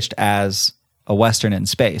also pitched as a western in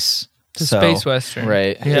space. It's a So space western.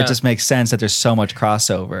 Right. Yeah. it just makes sense that there's so much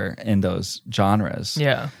crossover in those genres.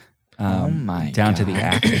 Yeah. Oh my down to the God.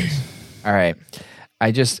 actors. All right.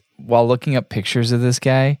 I just, while looking up pictures of this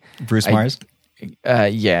guy, Bruce Mars.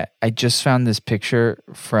 yeah, I just found this picture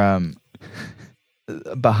from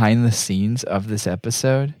behind the scenes of this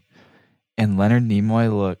episode, and Leonard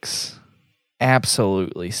Nimoy looks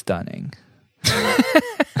absolutely stunning.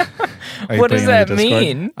 Are you What does putting it in that the Discord?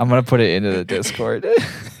 mean? I'm gonna put it into the Discord.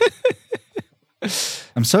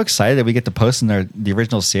 I'm so excited that we get to post in the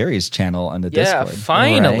original series channel on the Yeah, Discord.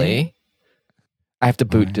 finally. I have to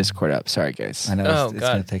boot Discord up. Sorry, guys. I know Oh, it's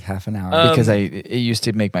God. going to take half an hour. Because it used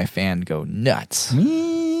to make my fan go nuts.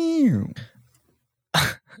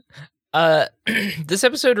 This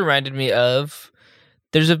episode reminded me of,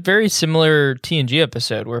 there's a very similar TNG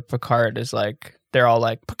episode where Picard is like, they're all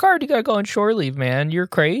like, "Picard, you gotta go on shore leave, man. You're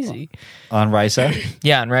crazy." On Risa?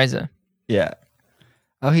 Yeah, on Ryza. Yeah.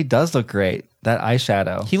 Oh, he does look great. That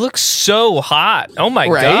eyeshadow. He looks so hot. Oh my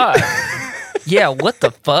Right? God. Yeah, what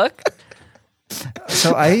the fuck?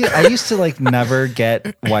 So I used to like never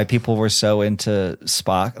get why people were so into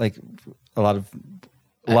Spock. Like a lot of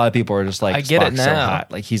people are just like, I get it Spock's so now.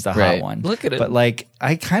 hot. Like he's the Right. hot one. Look at him. But like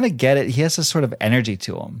I kind of get it. He has this sort of energy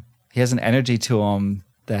to him. He has an energy to him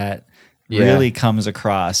that really comes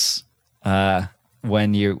across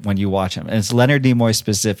when you watch him. And it's Leonard Nimoy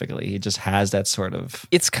specifically. He just has that sort of.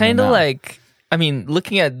 It's kind of like, I mean,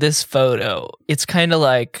 looking at this photo, it's kind of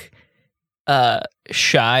like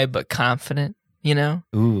shy but confident, you know?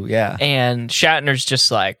 Ooh, yeah. And Shatner's just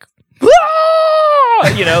like, "Ah!"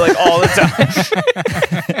 you know, like all the time.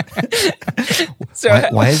 So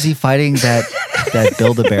Why is he fighting that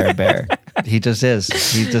Build-A-Bear bear? He just is.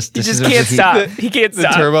 He just can't stop. He can't The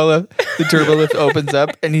stop. turbo lift opens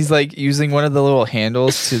up, and he's like using one of the little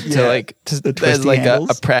handles to The twisty as like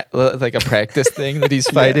handles. a practice thing that he's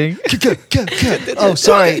fighting. Oh,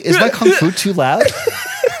 sorry. Is my kung fu too loud?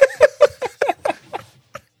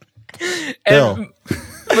 Bill. And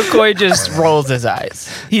McCoy just rolls his eyes.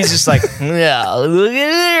 He's just like, "Yeah, look at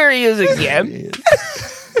there he is again."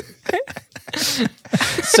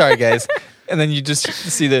 Sorry, guys. And then you just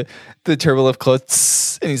see the turbo lift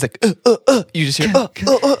close, and he's like, you just hear, Because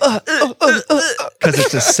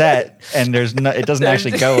it's a set and it doesn't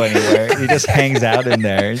actually go anywhere. He just hangs out in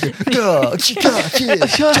there. He's like,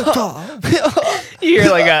 You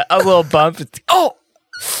hear like a little bump. It's, "Oh,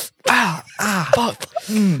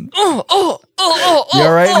 you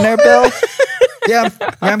all right in there, Bill? Yeah,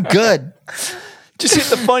 I'm good. just hit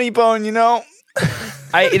the funny bone, you know?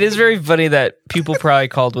 it is very funny that people probably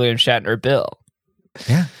called William Shatner Bill.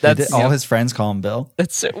 Yeah, That's- all his friends call him Bill.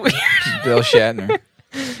 That's so weird. Bill Shatner.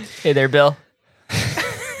 Hey there, Bill.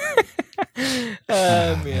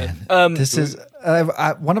 Oh man. This is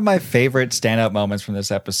one of my favorite standout moments from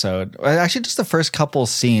this episode. Actually, just the first couple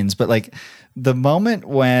scenes, but like the moment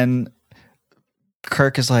when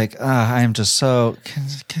Kirk is like, I am just so,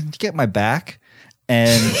 can you get my back?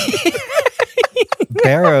 And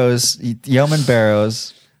Yeoman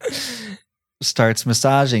Barrows starts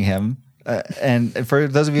massaging him. And for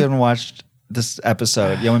those of you who haven't watched this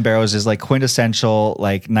episode, Yeoman Barrows is like quintessential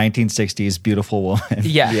like 1960s beautiful woman.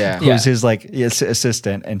 Yeah. Who's his like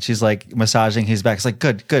assistant, and she's like massaging his back. It's like,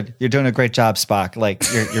 good, you're doing a great job, Spock. Like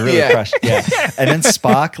you're really crushed. Yeah. And then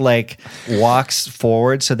Spock like walks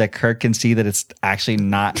forward so that Kirk can see that it's actually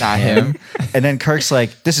not him. And then Kirk's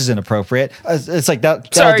like, this is inappropriate. It's like that'll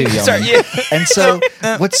do, Yeoman. Sorry. Yeah. And so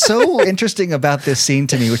what's so interesting about this scene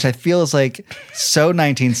to me, which I feel is like so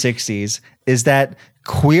 1960s, is that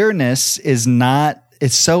queerness is not,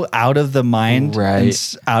 it's so out of the mind, right,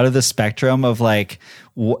 and out of the spectrum of like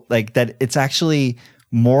that it's actually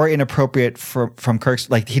more inappropriate from Kirk's,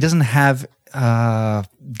 like he doesn't have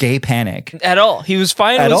gay panic At all. He was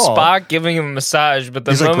fine At with all. Spock giving him a massage, but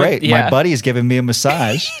the He's like, moment, great, my buddy's giving me a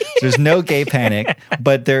massage. There's no gay panic,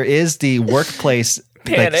 but there is the workplace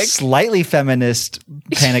Panic. like slightly feminist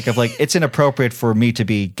panic of like, it's inappropriate for me to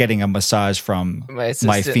be getting a massage from My my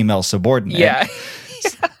assistant. female subordinate. Yeah.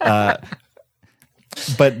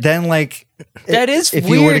 But then like That is if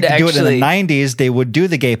you were to weird, do it in actually. the 90s, they would do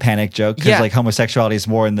the gay panic joke because Yeah. like homosexuality is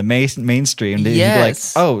more in the mainstream. They'd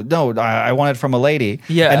Yes. be like, oh no, I want it from a lady.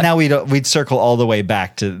 Yeah. And now we'd circle all the way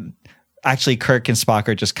back to actually Kirk and Spock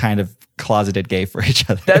are just kind of closeted gay for each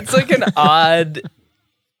other. That's like an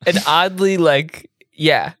oddly like,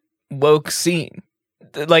 woke scene.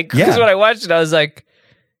 Like, because when I watched it, I was like,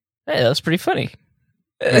 hey, that was pretty funny.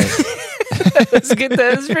 That's good.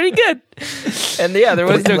 That was pretty good. And there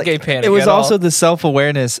was no gay panic. It was at all. also the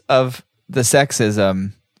self-awareness of the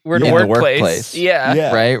sexism We're in in the workplace. workplace.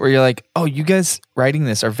 Yeah. Right? Where you're like, oh, you guys writing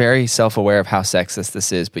this are very self-aware of how sexist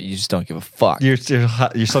this is, but you just don't give a fuck. You're still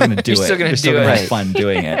going to do You're it. still gonna You're still do going to it. have fun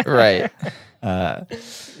doing it. Right.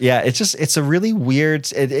 Yeah, it's a really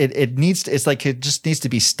weird. It's like it just needs to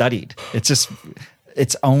be studied. It's just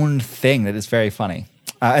its own thing that is very funny.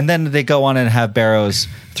 And then they go on and have Barrows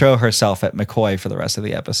throw herself at McCoy for the rest of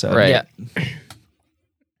the episode. Right.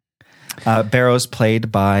 Yeah. Barrows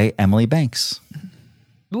played by Emily Banks.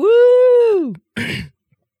 Woo!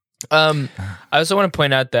 I also want to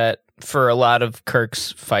point out that for a lot of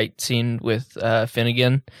Kirk's fight scene with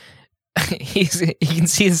Finnegan, you can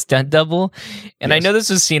see his stunt double, and I know this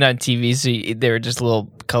was seen on TV, so they were just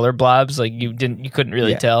little color blobs, like you couldn't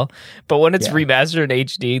really tell. But when it's remastered in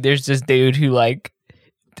HD, there's this dude who like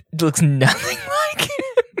looks nothing like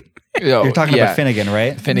him. You're talking about Finnegan,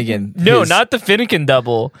 right? Finnegan. No, not the Finnegan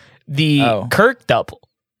double, the Kirk double.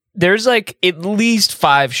 There's like at least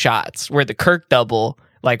 5 shots where the Kirk double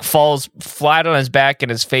like falls flat on his back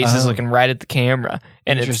and his face is looking right at the camera,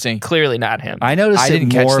 and Interesting. it's clearly not him. I noticed I it didn't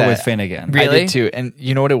catch more that. with Finnegan. Really? I did too. And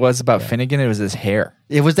you know what it was about Finnegan? It was his hair.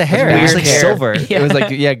 It was the hair. It was weird like hair. silver. Yeah. It was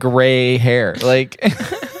like, gray hair. Like,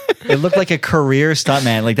 It looked like a career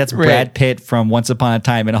stuntman. Like that's Right. Brad Pitt from Once Upon a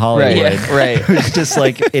Time in Hollywood. right. Who's just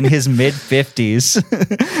like in his mid 50s.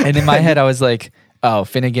 And in my head, I was like, oh,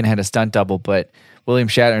 Finnegan had a stunt double, but William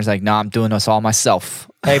Shatner's like, nah, I'm doing this all myself.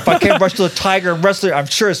 Hey, if I can't wrestle a tiger and wrestler, I'm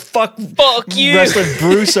sure as fuck you. wrestling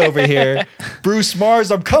Bruce over here. Bruce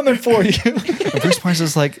Mars, I'm coming for you. And Bruce Mars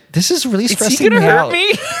is like, this is really Is he stressing gonna me hurt out.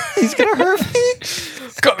 me? He's gonna hurt me.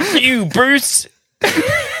 Coming for you, Bruce.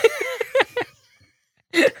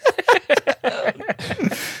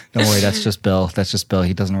 Don't worry, that's just Bill. That's just Bill.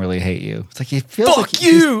 He doesn't really hate you. It's like he feels like Fuck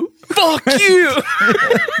you. Fuck you.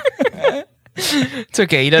 It's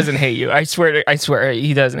okay. He doesn't hate you. I swear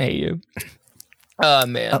he doesn't hate you. Oh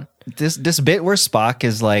man. this bit where Spock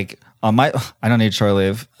is like, on my, I don't need shore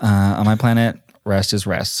leave. On my planet, rest is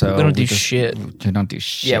rest. So We don't do shit. We don't do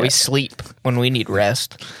shit. Yeah, we sleep when we need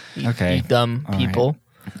rest. Okay. You dumb All people.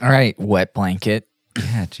 All right, wet blanket.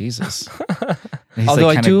 Yeah, Jesus. He's Although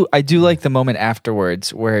like I do like the moment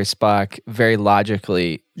afterwards where Spock very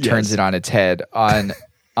logically turns it on its head on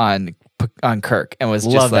Kirk and was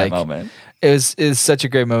love just that like, moment. It was such a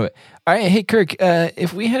great moment. All right, hey Kirk,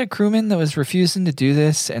 if we had a crewman that was refusing to do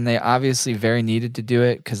this and they obviously very needed to do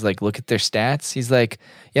it because like look at their stats, he's like,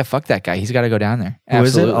 yeah, fuck that guy. He's got to go down there. Who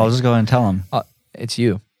is it? Absolutely. I'll just go and tell him. It's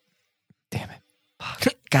you. Damn it.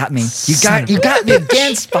 Got me. You got me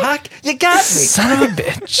again, Spock. You got me. Son of a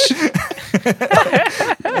bitch.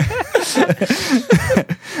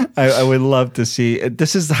 I would love to see.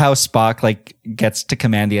 This is how Spock like gets to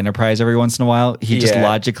command the Enterprise every once in a while. He just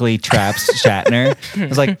logically traps Shatner.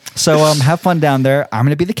 It's like, so have fun down there. I'm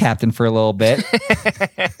going to be the captain for a little bit.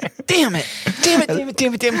 Damn it.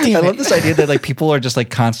 I love this idea that like people are just like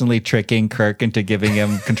constantly tricking Kirk into giving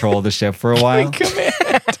him control of the ship for a while.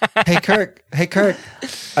 Hey Kirk,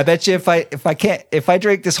 I bet you if I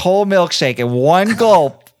drink this whole milkshake in one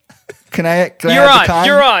gulp, can I You're have on, the con?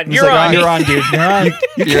 you're on, He's you're like, on. You're on, dude. You're on.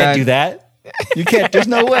 You can't do that. You can't. There's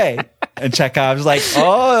no way. And Chekhov's like,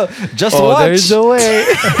 oh, just watch. There's a way.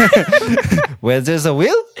 Where there's a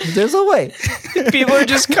will, there's a way. People are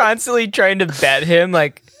just constantly trying to bet him,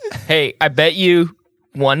 like, hey, I bet you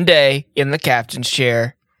one day in the captain's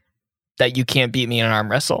chair that you can't beat me in an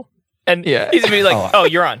arm wrestle. And he's going to be like, oh,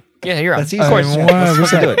 you're on. Yeah, you're on. That's easy. Of course.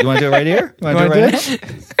 Let's do it. You want to do it right here? You want to do it right now?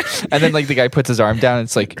 And then like the guy puts his arm down. And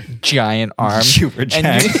it's like giant arm. Super And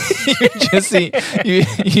giant.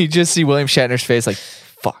 you just see William Shatner's face like,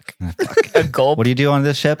 fuck. A gulp What do you do on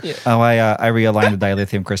this ship? Oh, I realign the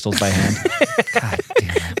dilithium crystals by hand. God damn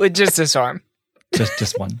it. with just this arm.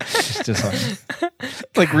 Just one. Just one.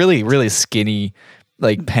 Like really, really skinny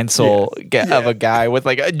like pencil of a guy with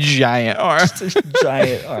like a giant arm.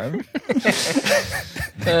 Giant arm.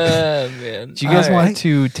 Oh, man. Do you guys All want right.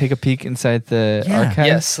 to take a peek inside the Yeah. archive?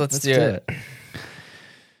 Yes, let's do it.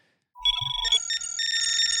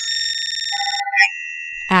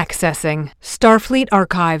 Accessing Starfleet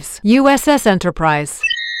Archives, USS Enterprise.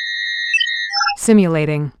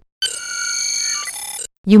 Simulating.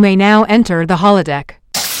 You may now enter the holodeck.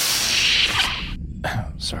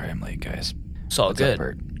 Sorry, I'm late, guys. It's all What's up, good.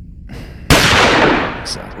 Bert?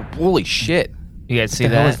 Holy shit! You guys see What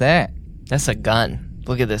the hell that? is that? That's a gun.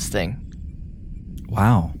 Look at this thing.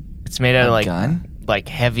 Wow. It's made out of like gun? like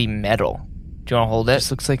heavy metal. Do you want to hold It it?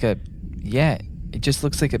 just looks like a It just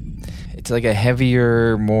looks like it's like a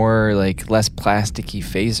heavier, more like less plasticky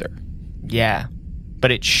phaser. Yeah,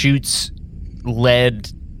 but it shoots lead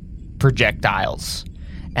projectiles,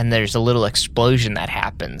 and there's a little explosion that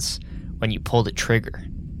happens when you pull the trigger.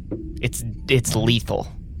 It's lethal.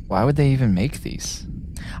 Why would they even make these?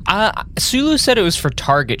 Sulu said it was for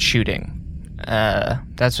target shooting.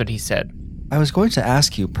 That's what he said. I was going to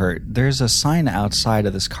ask you, Pert, there's a sign outside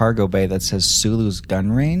of this cargo bay that says Sulu's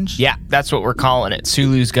gun range. Yeah, that's what we're calling it.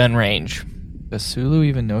 Sulu's gun range. Does Sulu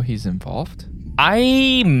even know he's involved?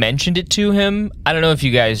 I mentioned it to him. I don't know if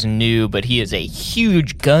you guys knew, but he is a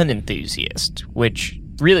huge gun enthusiast, which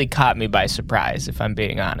really caught me by surprise, if I'm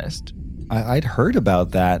being honest. I'd heard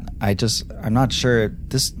about that. I'm not sure.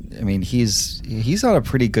 He's on a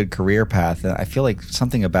pretty good career path. And I feel like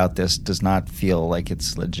something about this does not feel like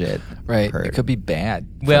it's legit. Right. Pert. It could be bad.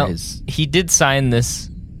 for Well, his... he did sign this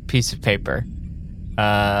piece of paper.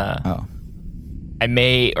 Oh. I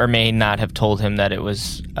may or may not have told him that it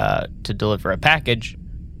was to deliver a package,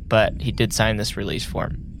 but he did sign this release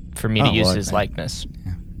form for me to Oh, use well, his likeness.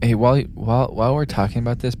 Hey, while we're talking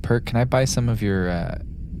about this, Perk, can I buy some of your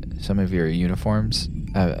uniforms?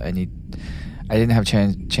 I didn't have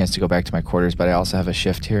a chance to go back to my quarters, but I also have a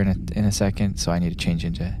shift here in a second, so I need to change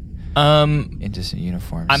into some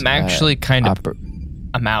uniforms. I'm actually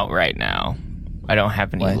I'm out right now. I don't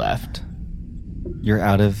have any What? left. You're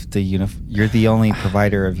out of the You're the only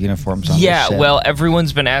provider of uniforms on Yeah, this ship. well,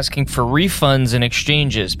 everyone's been asking for refunds and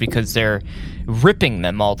exchanges because they're ripping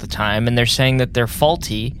them all the time, and they're saying that they're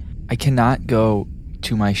faulty. I cannot go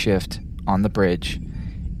to my shift on the bridge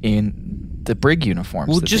in the brig uniforms.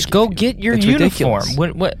 Well, that just they go give you. get your It's uniform.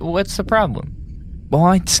 ridiculous. What's the problem? Well,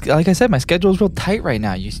 like I said, my schedule is real tight right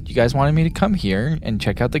now. You guys wanted me to come here and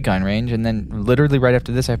check out the gun range, and then literally right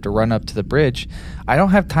after this, I have to run up to the bridge. I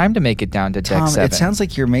don't have time to make it down to Tom, deck 7. it sounds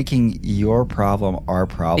like you're making your problem our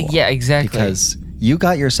problem. Yeah, exactly. Because you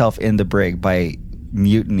got yourself in the brig by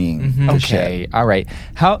mutinying the ship. Okay, all right.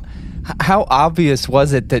 How obvious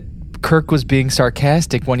was it that Kirk was being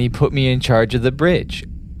sarcastic when he put me in charge of the bridge?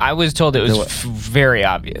 I was told it was very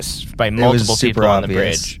obvious by multiple people on the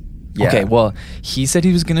bridge. Yeah. Okay, well, he said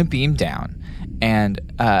he was going to beam down, and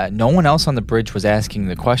no one else on the bridge was asking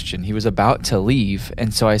the question. He was about to leave,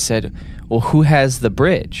 and so I said, well, who has the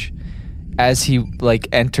bridge? As he,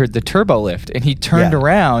 entered the turbo lift, and he turned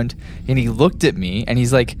around, and he looked at me, and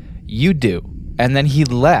he's like, you do. And then he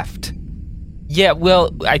left. Yeah,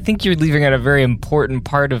 well, I think you're leaving out a very important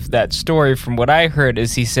part of that story. From what I heard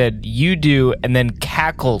is he said, you do, and then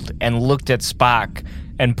cackled and looked at Spock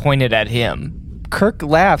and pointed at him. Kirk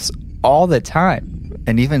laughs all the time.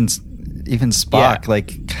 And even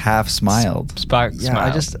Spock half smiled. Spock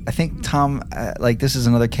smiled. I think Tom, this is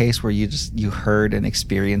another case where you heard and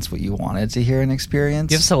experienced what you wanted to hear and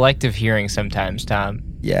experience. You have selective hearing sometimes, Tom.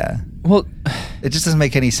 Yeah. Well, It just doesn't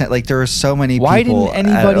make any sense. Like there were so many Why people didn't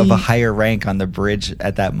anybody- of a higher rank on the bridge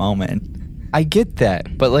at that moment. I get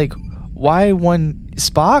that, but like, why when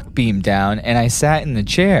Spock beamed down and I sat in the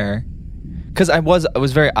chair? Because it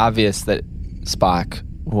was very obvious that Spock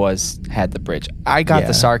had the bridge. I got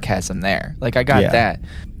the sarcasm there. Like I got that.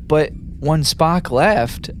 But when Spock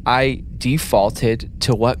left, I defaulted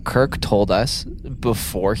to what Kirk told us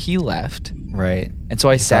before he left. Right. And so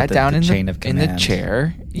I sat down in chain of in the command.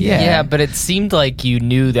 chair. Yeah, but it seemed like you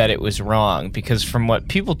knew that it was wrong because from what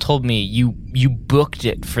people told me, you booked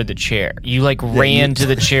it for the chair. You like ran to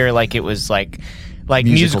the chair like it was like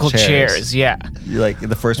musical chairs. Yeah. You're like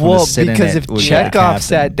the first one Well, to sit in because it if was the Chekhov captain.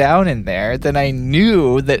 sat down in there, then I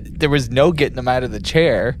knew that there was no getting him out of the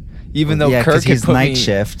chair, even though yeah, Kirk 'cause had he's put night me.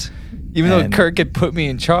 shift. Even though and- Kirk had put me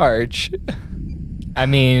in charge. I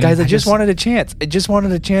mean, Guys, I just wanted a chance. I just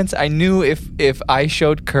wanted a chance. I knew if I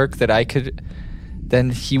showed Kirk that I could, then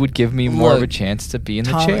he would give me more of a Look, chance to be in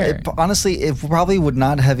the Tom, chair. honestly, it probably would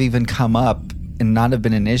not have even come up and not have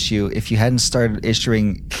been an issue if you hadn't started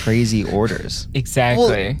issuing crazy orders.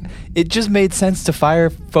 exactly. It just made sense to fire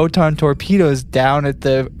photon torpedoes down at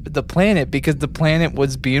the planet because the planet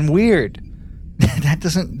was being weird.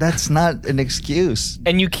 That's not an excuse.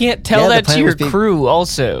 And you can't tell Yeah, the that to planet your was being- crew.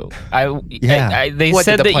 Also, they What,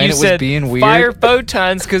 said that the that you planet was said being weird? fire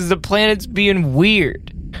photons because the planet's being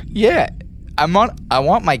weird. Yeah, I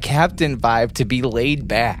want my captain vibe to be laid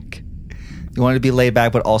back. You want to be laid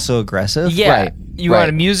back but also aggressive? Yeah, Right. you want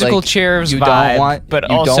a musical Like, chairs you vibe, but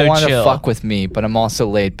you also don't want chill. to fuck with me, but I'm also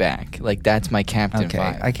laid back. Like that's my captain Okay,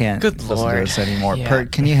 vibe. I can't Good listen Lord. to this anymore. Yeah.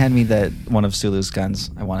 Pert, can you hand me one of Sulu's guns?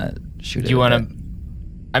 I want to shoot it. Do you want want to?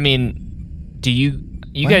 I mean, do you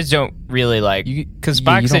guys don't really like? Because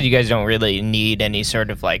Spock you said don't- you guys don't really need any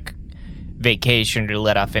sort of like vacation to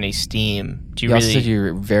let off any steam. Do you You also really? said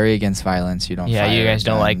you're very against violence. You don't. Yeah, you fire guys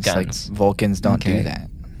don't like Like guns. Vulcans don't do Okay. that.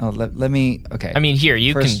 Oh, let me. Okay. I mean, here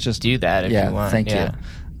you First, can just do that if yeah, you want. thank yeah.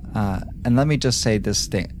 you. And let me just say this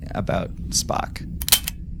thing about Spock.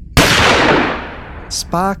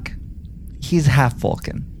 Spock, he's half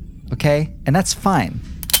Vulcan, okay, and that's fine.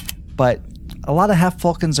 But a lot of half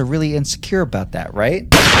Vulcans are really insecure about that, right?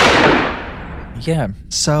 Yeah.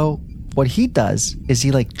 So what he does is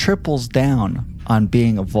he like triples down on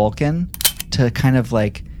being a Vulcan to kind of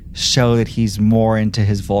like show that he's more into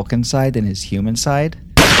his Vulcan side than his human side.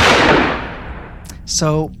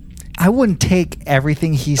 So I wouldn't take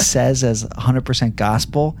everything he says as 100%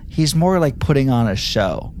 gospel. He's more like putting on a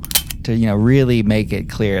show to, really make it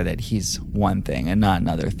clear that he's one thing and not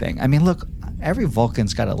another thing. I mean, look, every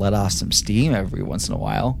Vulcan's got to let off some steam every once in a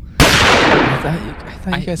while. I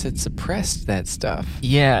thought you guys had suppressed that stuff.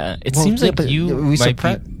 Yeah, it Well, seems yeah, like but you we might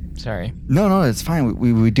suppre- be. Sorry. No, it's fine.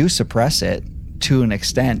 We do suppress it to an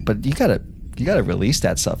extent, but you gotta release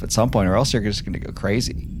that stuff at some point, or else you're just gonna go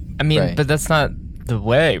crazy. I mean, Right. but that's not the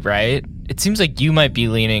way, right? It seems like you might be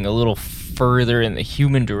leaning a little further in the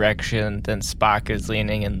human direction than Spock is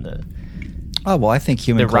leaning in the. Oh well, I think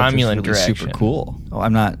human The culture is Romulan really direction. super cool. Oh,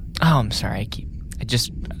 I'm not. Oh, I'm sorry.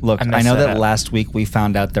 Look, I messed know that up. last week we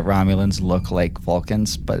found out that Romulans look like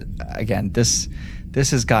Vulcans, but again, this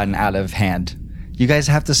has gotten out of hand. You guys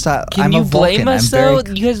have to stop. Can I'm you a Vulcan. blame us I'm very-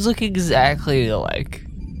 though? You guys look exactly alike.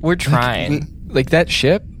 We're trying. Like that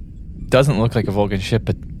ship doesn't look like a Vulcan ship,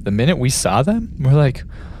 but the minute we saw them, we're like,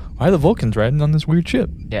 why are the Vulcans riding on this weird ship?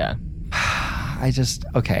 Yeah. I just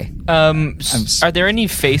okay. Are there any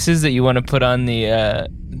faces that you want to put on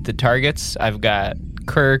the targets? I've got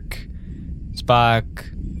Kirk, Spock,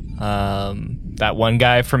 that one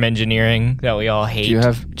guy from engineering that we all hate. Do you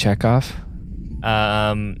have Chekhov?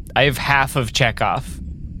 I have half of Chekhov.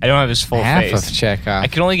 I don't have his full Half face. of Chekhov. I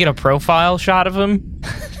can only get a profile shot of him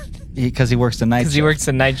Because he works the night because shift. he works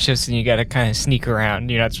the night shifts and you got to kind of sneak around.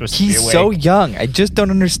 You're not supposed to be He's awake. so young. I just don't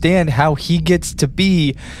understand how he gets to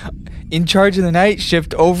be in charge of the night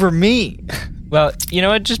shift over me. Well, you know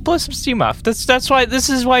what? Just blow some steam off. That's why. This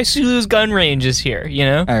is why Sulu's gun range is here. You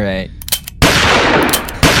know. All right.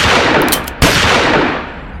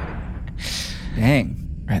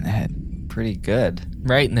 Dang, Right in the head. pretty good.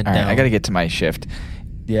 Right in the All right, dome. I got to get to my shift.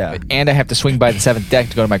 Yeah. And I have to swing by the 7th deck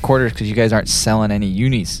to go to my quarters because you guys aren't selling any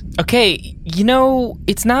unis. Okay,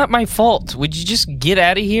 it's not my fault. Would you just get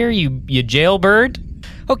out of here, you jailbird?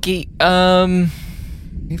 Okay, Can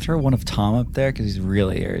you throw one of Tom up there because he's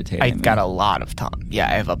really irritating. I me. got a lot of Tom. Yeah,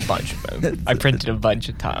 I have a bunch of them. I printed a bunch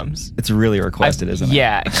of Toms. It's really requested, isn't it?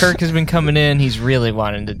 Yeah, Kirk has been coming in. He's really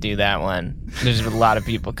wanting to do that one. There's a lot of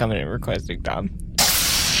people coming in requesting Tom.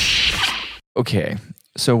 Okay.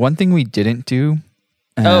 So one thing we didn't do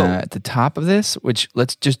Oh. at the top of this, which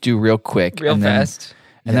let's just do real quick. Real and then- fast.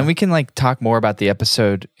 And then we can like talk more about the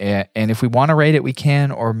episode. And if we want to rate it, we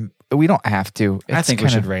can, or we don't have to. I think we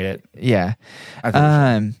should rate it. Yeah. I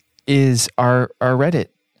think Is our Reddit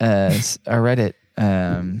segment.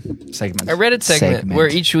 A Reddit segment where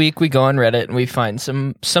each week we go on Reddit and we find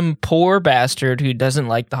some poor bastard who doesn't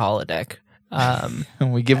like the holodeck.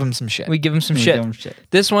 And we give him some shit. We give him some shit.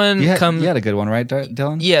 This one You had comes. a good one, right,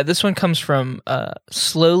 Dylan? Yeah, this one comes from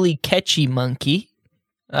Slowly Catchy Monkey.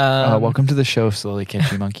 Welcome to the show, Slowly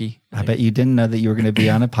Catchy Monkey. I bet you didn't know that you were going to be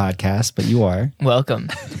on a podcast, but you are. Welcome.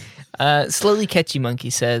 Slowly Catchy Monkey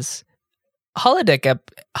says,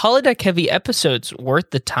 holodeck heavy episodes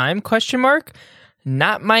worth the time? ?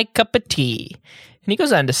 Not my cup of tea. And he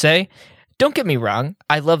goes on to say, don't get me wrong,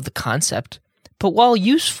 I love the concept, but while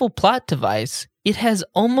useful plot device, it has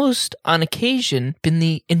almost on occasion been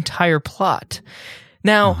the entire plot.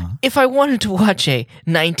 Now, if I wanted to watch a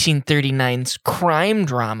 1939's crime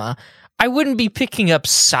drama, I wouldn't be picking up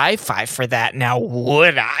sci-fi for that now,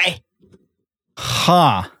 would I?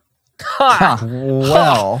 Huh.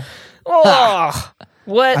 Well, Oh,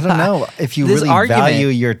 what? I don't know if you This really argument- value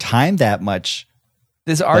your time that much,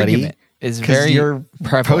 this buddy, argument is because very you're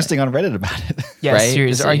prevalent, posting on Reddit about it. Yeah, right?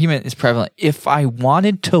 seriously. This argument is prevalent. If I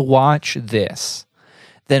wanted to watch this,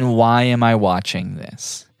 then why am I watching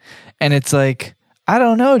this? And it's like, I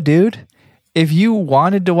don't know, dude. If you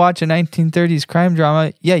wanted to watch a 1930s crime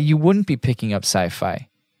drama, yeah, you wouldn't be picking up sci-fi.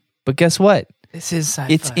 But guess what? This is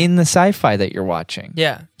sci-fi. It's in the sci-fi that you're watching.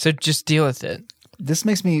 Yeah, so just deal with it. This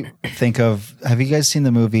makes me think of, have you guys seen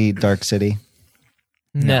the movie Dark City?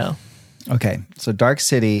 No. Okay, so Dark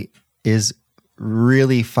City is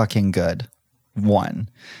really fucking good. One,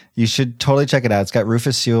 you should totally check it out. It's got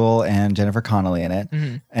Rufus Sewell and Jennifer Connelly in it,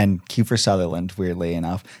 and Kiefer Sutherland, weirdly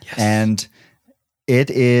enough. Yes. And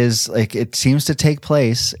it is like, it seems to take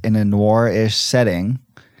place in a noir-ish setting,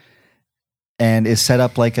 and is set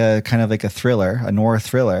up like a kind of like a thriller, a noir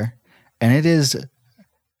thriller, and it is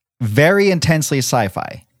very intensely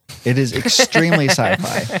sci-fi. It is extremely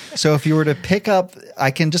sci-fi. So if you were to pick up,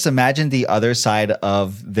 I can just imagine the other side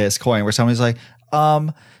of this coin where somebody's like,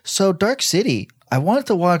 so Dark City, I wanted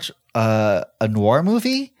to watch a noir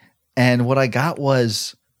movie, and what I got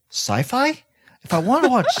was sci-fi. If I want to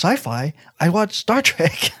watch sci-fi, I watch Star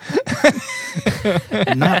Trek.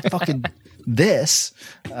 Not fucking this.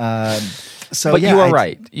 So But yeah, you are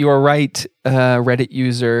right. You are right, Reddit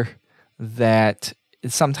user, that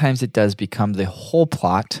sometimes it does become the whole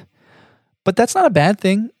plot. But that's not a bad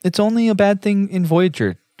thing. It's only a bad thing in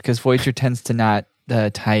Voyager, because Voyager tends to not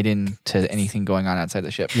tie it into anything going on outside the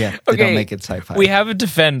ship. Yeah, they don't make it sci-fi. We have a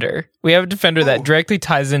defender. That directly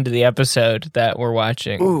ties into the episode that we're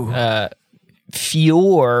watching.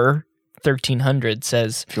 Fior 1300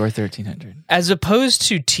 says, Fior 1300. as opposed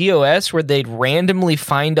to TOS, where they'd randomly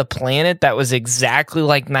find a planet that was exactly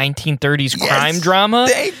like 1930s crime drama.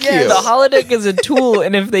 Thank you. The holodeck is a tool,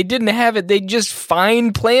 and if they didn't have it, they'd just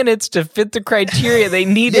find planets to fit the criteria they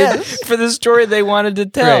needed for the story they wanted to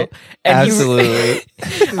tell. Right. And Absolutely.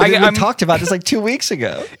 we talked about this like 2 weeks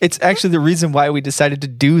ago. It's actually the reason why we decided to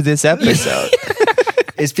do this episode.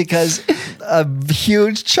 It's because a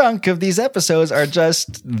huge chunk of these episodes are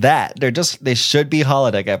just that. They should be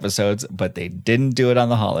holodeck episodes, but they didn't do it on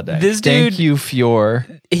the holodeck. This dude, Thank you, Fior.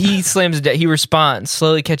 he slams it down. He responds.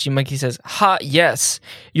 Slowly Catchy Monkey says, "Ha, yes,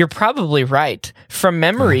 you're probably right. From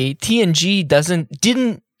memory, TNG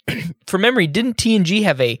didn't TNG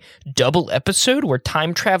have a double episode where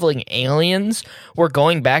time traveling aliens were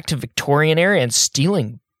going back to Victorian era and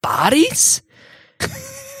stealing bodies?"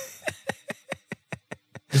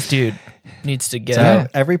 This dude needs to get out.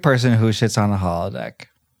 Every person who shits on a holodeck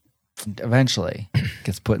eventually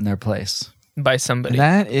gets put in their place. By somebody.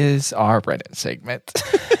 That is our Reddit segment.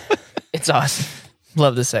 It's awesome.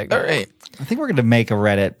 Love this segment. All right. I think we're going to make a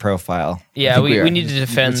Reddit profile. Yeah, think we are. we need to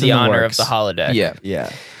defend It's the in the honor works. of the holodeck. Yeah. Yeah.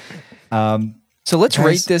 So let's Guys,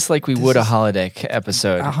 rate this like we would a holodeck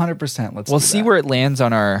episode. 100%. Let's We'll do see that. where it lands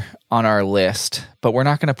on our list, but we're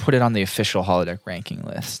not going to put it on the official holodeck ranking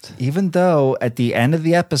list. Even though at the end of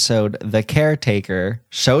the episode, the caretaker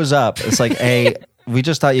shows up. It's like, hey, we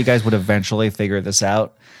just thought you guys would eventually figure this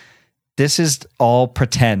out. This is all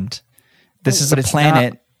pretend. This is But a it's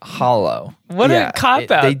planet. not hollow. What a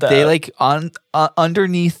cop-out, They though. like on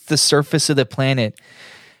underneath the surface of the planet.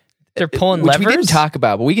 They're pulling Which levers. we didn't talk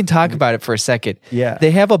about, but we can talk about it for a second. Yeah. They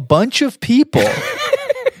have a bunch of people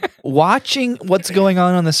watching what's going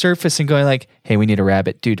on the surface and going like, hey, we need a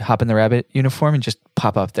rabbit. Dude, hop in the rabbit uniform and just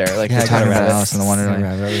pop up there. Like Yeah, we're I got talking a about rabbit. Alice in the Wonderland.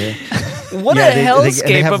 Rabbit over here. What Yeah, a they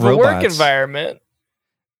hellscape have of a work robots. environment.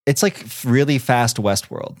 It's like really fast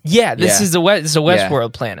Westworld. Yeah, this Yeah. is a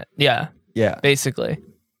Westworld planet. Yeah, Yeah. basically.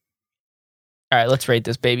 All right, let's rate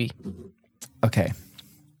this baby. Okay.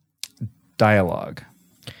 Dialogue.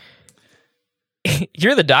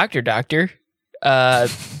 You're the doctor.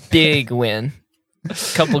 Big win.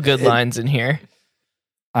 Couple good lines in here.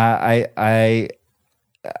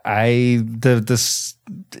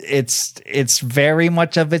 It's very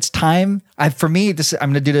much of its time. For me, I'm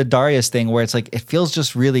going to do the Darius thing where it's like it feels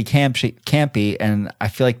just really campy, and I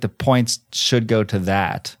feel like the points should go to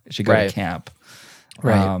that. It should go to camp.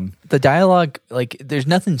 Right. The dialogue, like, there's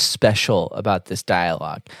nothing special about this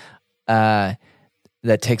dialogue that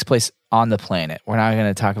takes place on the planet. We're not going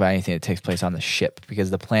to talk about anything that takes place on the ship because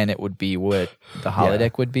the planet would be what the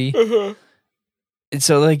holodeck would be. And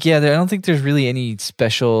so, like, I don't think there's really any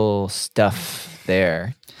special stuff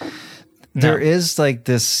there. There is like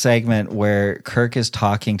this segment where Kirk is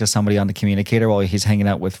talking to somebody on the communicator while he's hanging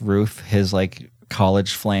out with Ruth, his like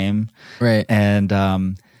college flame. Right.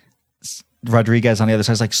 And Rodriguez on the other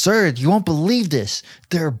side is like, "Sir, you won't believe this.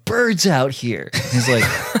 There are birds out here." And he's like,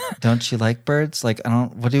 "Don't you like birds? Like, I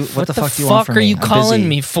don't. What the fuck do you want from me? Are you I'm calling busy."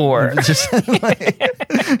 me for? Just like,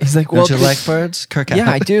 He's like, "Well, don't you like birds, Kirk?" Yeah,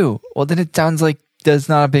 I do." Well, then it sounds like that's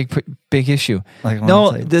not a big issue. Like,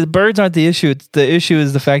 no, the birds aren't the issue. The issue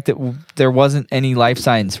is the fact that there wasn't any life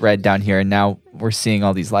signs read down here, and now we're seeing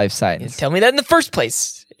all these life signs. Tell me that in the first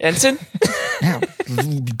place, Ensign. Yeah,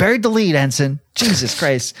 buried the lead, Ensign. Jesus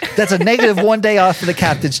Christ, that's a negative 1 day off for the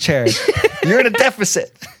captain's chair. You're in a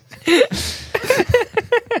deficit.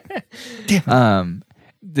 Damn.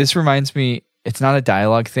 This reminds me. It's not a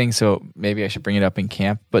dialogue thing, so maybe I should bring it up in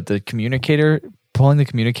camp. But the communicator. Pulling the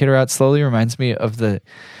communicator out slowly reminds me of the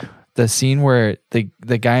scene where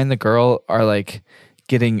the guy and the girl are like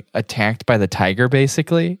getting attacked by the tiger,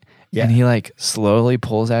 basically. Yeah. And he like slowly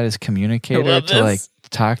pulls out his communicator to like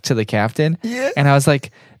talk to the captain. Yeah. And I was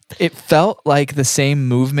like, it felt like the same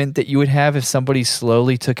movement that you would have if somebody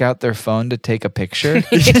slowly took out their phone to take a picture.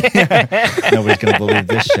 Nobody's gonna believe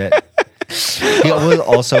this shit. He was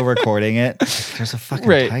also recording it. There's a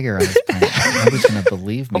fucking tiger on his planet. Nobody's gonna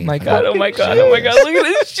believe me. Oh my god! Look at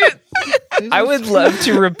this shit. I would love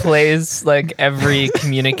to replace like every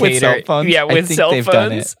communicator with cell phones. Yeah, with cell they've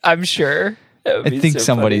done phones. it. I'm sure. I think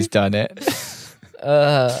somebody's done it.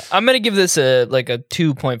 I'm gonna give this a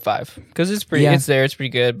 2.5 because it's pretty. Yeah. It's there. It's pretty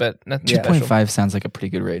good, but nothing 2.5 sounds like a pretty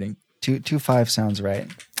good rating. 2.5 sounds right.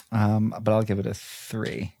 But I'll give it a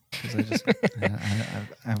 3 because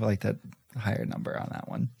I like that higher number on that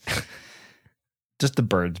one. Just the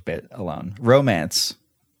birds bit alone. Romance.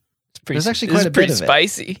 There's actually quite a bit of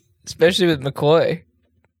spicy, especially with McCoy.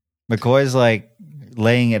 McCoy's like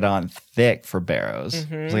laying it on thick for Barrows.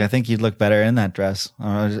 He's like, I think you'd look better in that dress,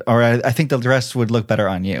 or I think the dress would look better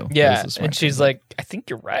on you. Yeah, and she's like, I think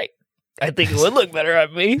you're right. I think it would look better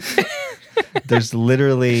on me. There's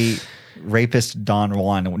literally rapist Don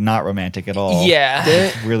Juan, not romantic at all. Yeah,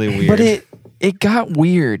 it's really weird. But it got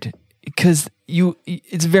weird because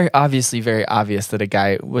it's very obvious that a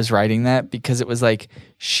guy was writing that because it was like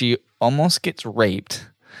she almost gets raped.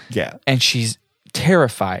 Yeah, and she's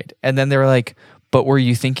terrified, and then they were like, "But were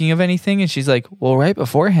you thinking of anything?" And she's like, "Well, right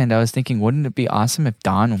beforehand, I was thinking, wouldn't it be awesome if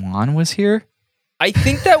Don Juan was here?" I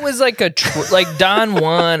think that was like like Don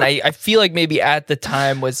Juan. I feel like maybe at the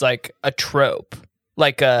time was like a trope,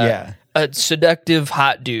 like a seductive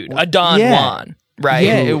hot dude, a Don Juan, right?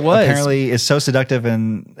 Yeah, it was. Apparently, is so seductive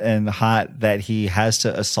and hot that he has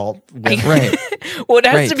to assault women. Right. Well, it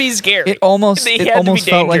has to be scary. It almost felt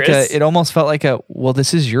dangerous. like a well,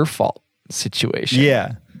 this is your fault situation.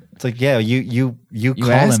 Yeah. It's like, yeah, you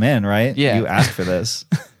call him in, right? Yeah. You asked for this.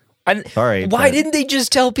 Sorry. Why didn't they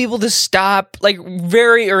just tell people to stop, like,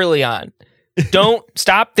 very early on? Don't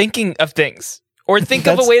stop thinking of things. Or think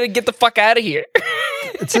of a way to get the fuck out of here.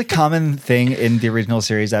 It's a common thing in the original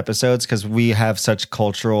series episodes because we have such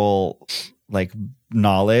cultural, like,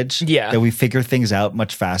 knowledge that we figure things out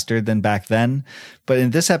much faster than back then. But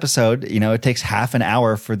in this episode, it takes half an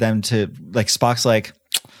hour for them to, like, Spock's like,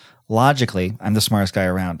 logically, I'm the smartest guy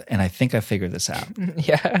around, and I think I figured this out.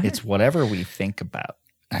 Yeah. It's whatever we think about.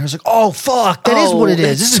 And I was like, oh, fuck, that is what it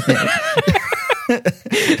is, isn't it?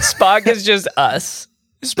 Spock is just us.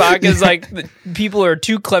 Spock is like, people are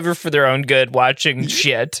too clever for their own good watching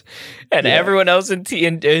shit. And everyone else in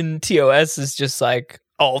TOS is just like,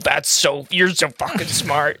 oh, you're so fucking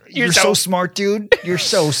smart. You're so smart, dude. You're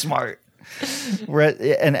so smart.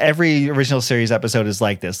 And every original series episode is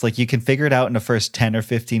like this. Like, you can figure it out in the first 10 or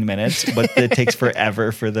 15 minutes, but it takes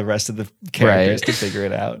forever for the rest of the characters to figure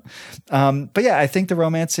it out. But yeah, I think the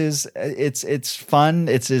romance it's fun.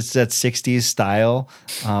 It's that 60s style.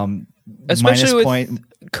 Especially with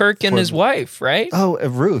Kirk and his wife, right? Oh,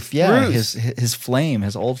 Ruth. Yeah. Ruth. His flame,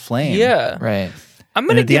 his old flame. Yeah. Right. I'm And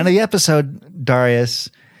gonna at the end of the episode, Darius,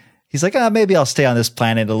 he's like, maybe I'll stay on this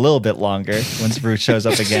planet a little bit longer once Bruce shows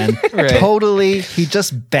up again. Right. Totally, he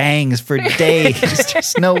just bangs for days.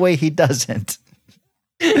 There's no way he doesn't.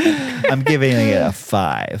 I'm giving it a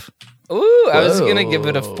 5. Ooh, I was gonna give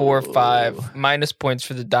it a 4 or 5, minus points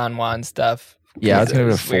for the Don Juan stuff. Yeah, I was going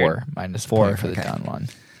to give it a Weird. 4 minus 4, 4 for the okay. Don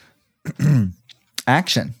Juan.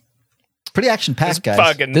 Action. Pretty action-packed, guys.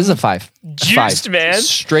 Fucking This is a 5. Juiced, 5. man.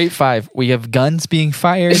 Straight 5. We have guns being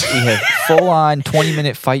fired. We have full-on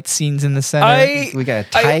 20-minute fight scenes in the center. We got a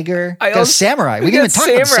tiger. I we got a also- samurai. We we didn't even got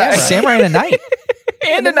talk about samurai. samurai. Samurai and a knight.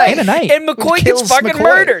 and a night. And a night. And McCoy gets kills fucking McCoy.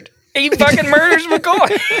 murdered. He fucking murders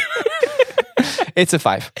McCoy. It's a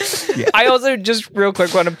 5. I also just real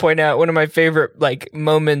quick want to point out one of my favorite like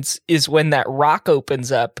moments is when that rock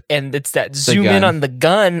opens up and it's that zoom in gun. on the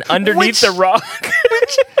gun underneath the rock.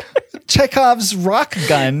 Chekhov's rock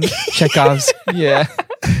gun. Chekhov's. Yeah.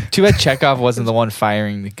 Too bad Chekhov wasn't the one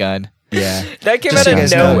firing the gun. Yeah. That came Just so out you of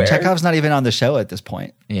guys know, nowhere. Chekhov's not even on the show at this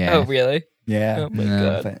point. Yeah. Oh really? Yeah. Oh my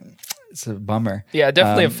No. god. But it's a bummer. Yeah,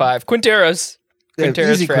 definitely a 5. Quinteros.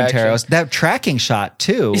 Quinteros Easy for Quinteros. action. That tracking shot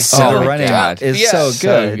too. He's while so they're running good. is Yeah. so So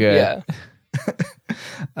good. good.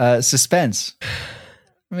 Yeah. Suspense.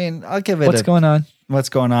 I mean, I'll give it What's going on? What's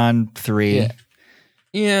going on? 3. Yeah.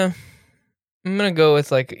 Yeah. I'm gonna go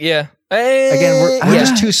with like Again, we're yeah.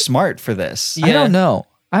 just too smart for this. Yeah. I don't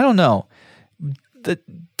know. The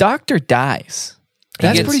doctor dies.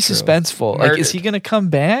 That's gets pretty true. suspenseful. Like, is Murdered. he going to come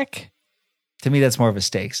back? To me, that's more of a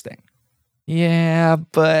stakes thing. Yeah,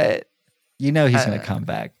 but You know he's going to come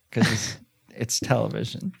back because it's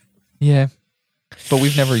television. yeah. But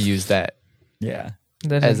we've never used that. Yeah.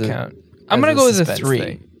 That as doesn't a- count. I'm as gonna a go with a suspense 3.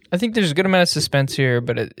 thing. I think there's a good amount of suspense here,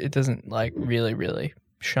 but it doesn't like really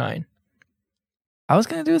shine. I was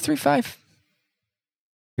going to do a 3.5.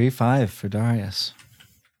 3-5 for Darius.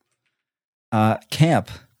 Camp.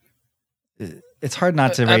 It's hard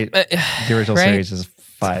not to rate the original right? series as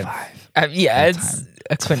 5. Yeah, All it's time.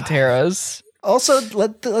 a Quinteros. Also,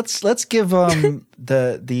 let's give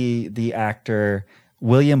the actor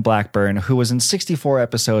William Blackburn, who was in 64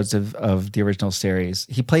 episodes of the original series.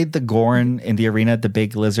 He played the Gorn in the arena, the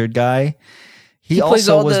big lizard guy. He plays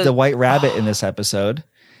also all was the- the White Rabbit in this episode.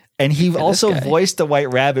 And he also guy. voiced the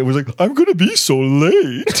White Rabbit. It was like, I'm going to be so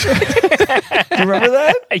late. Do you remember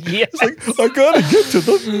that? Yeah. It's like, I got to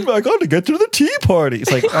get to the tea party.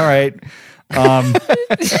 It's like, all right,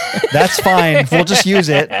 that's fine. We'll just use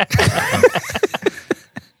it.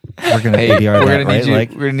 We're going to Hey, ADR we're that, gonna right? need you.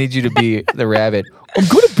 Like, We're gonna need you to be the rabbit. I'm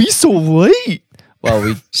gonna be so late. Well,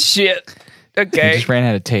 we Shit. Okay. just ran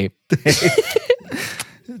out of tape.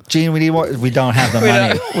 Gene, we need more. We don't have the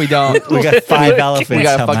money. We don't. We got 5 elephants. We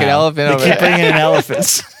got a fucking somehow. elephant They over keep there. bringing in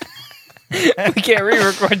elephants. We can't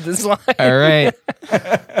re-record this line. All right.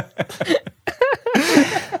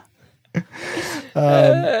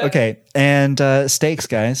 Okay, and stakes,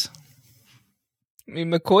 guys. I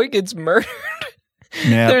mean, McCoy gets murdered.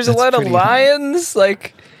 Yeah, There's a that's lot of pretty- lions.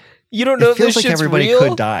 Like, you don't know It if this feels like shit's everybody real.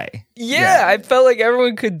 could die. Yeah, I felt like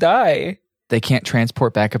everyone could die. They can't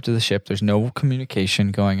transport back up to the ship. There's no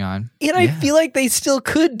communication going on. And I feel like they still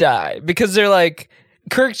could die because they're like,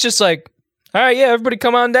 Kirk's just like, all right, yeah, everybody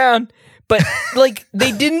come on down. But like,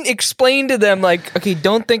 they didn't explain to them, like, okay,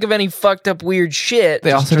 don't think of any fucked up weird shit.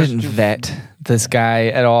 They also didn't vet this guy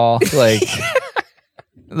at all. Like,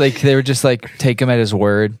 like they were just like, take him at his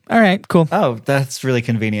word. All right, cool. Oh, that's really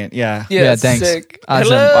convenient. Yeah. Yeah, thanks. sick. Awesome.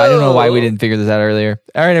 Hello. I don't know why we didn't figure this out earlier.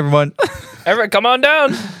 All right, everyone. Everyone, come on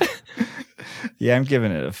down. Yeah, I'm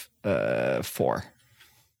giving it a 4.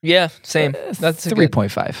 Yeah, same. That's a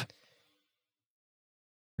 3.5.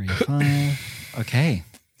 3-5. Okay.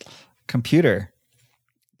 Computer,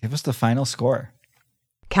 give us the final score.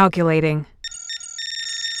 Calculating.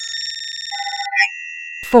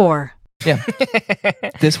 4. Yeah.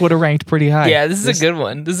 This would have ranked pretty high. Yeah, this is a good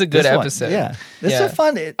one. This is a good This one, episode. yeah. This Yeah. is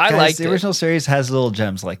fun. I Guys, liked the it. original series has little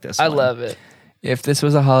gems like this. I one. love it. If this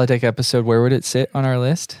was a holodeck episode, where would it sit on our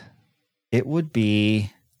list? It would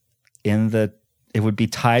be it would be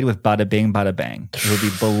tied with Bada Bing Bada Bang. It would be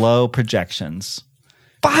below projections.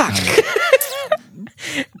 Fuck.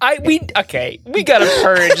 We gotta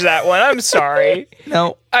purge that one. I'm sorry.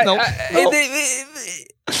 No.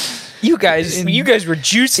 You guys were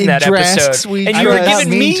juicing in that drafts, episode, we and you were drafted.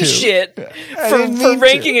 giving me I didn't mean to. shit for didn't mean to.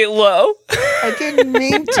 ranking it low. I didn't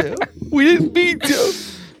mean to. We didn't mean to.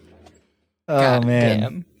 Oh God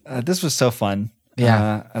man, damn. this was so fun.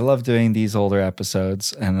 Yeah. I love doing these older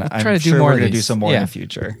episodes, and I'm try to do sure more we're of going to do these. some more Yeah. in the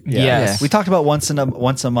future. Yes. We talked about once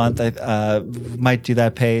a month. I might do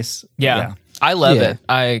that pace. Yeah, I love Yeah.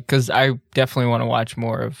 it. Because I definitely want to watch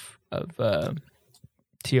more of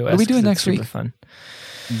TOS. What are we doing 'cause it's next super week? Fun.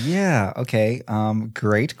 Yeah. Okay.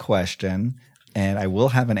 Great question. And I will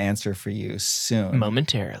have an answer for you soon.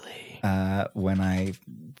 Momentarily. When I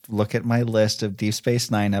look at my list of Deep Space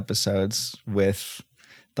Nine episodes with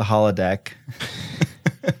the holodeck.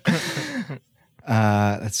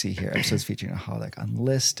 Let's see here. Episodes featuring a holodeck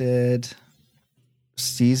unlisted.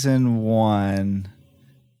 Season 1,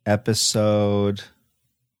 episode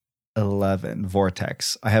 11,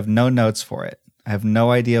 Vortex. I have no notes for it. I have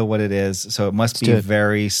no idea what it is, so it must be a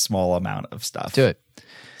very small amount of stuff. Do it.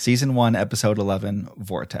 Season 1, episode 11,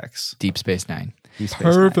 Vortex. Deep Space Nine. Deep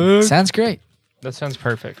Space Nine. Sounds great. That sounds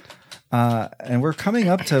perfect. And we're coming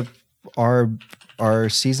up to our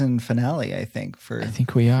season finale, I think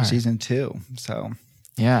we are. Season 2. So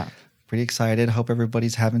yeah, pretty excited. Hope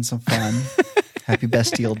everybody's having some fun. Happy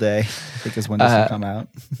Bastille Day, I think is when this will come out.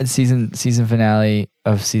 Season finale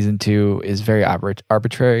of season 2 is very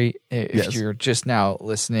arbitrary. If you're just now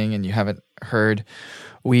listening and you haven't heard,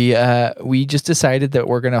 we just decided that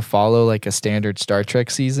we're gonna follow like a standard Star Trek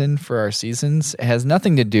season for our seasons. It has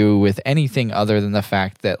nothing to do with anything other than the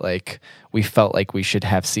fact that like we felt like we should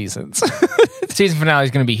have seasons. Season finale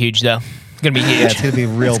is going to be huge, though. It's going to be huge. Yeah, it's going to be a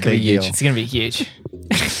real big deal. It's going to be huge.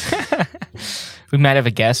 We might have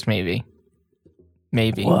a guest, maybe.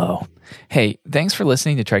 Whoa. Hey, thanks for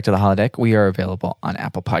listening to Trek to the Holodeck. We are available on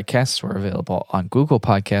Apple Podcasts. We're available on Google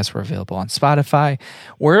Podcasts. We're available on Spotify.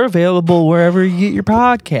 We're available wherever you get your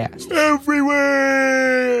podcasts.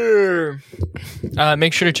 Everywhere.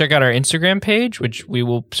 Make sure to check out our Instagram page, which we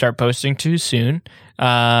will start posting to soon.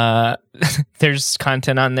 There's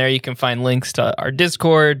content on there. You can find links to our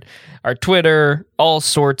Discord, our Twitter, all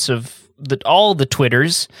sorts of all the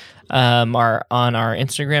Twitters are on our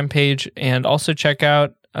Instagram page, and also check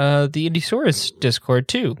out the Indiesaurus Discord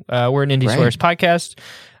too. We're an Indiesaurus podcast,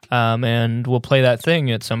 and we'll play that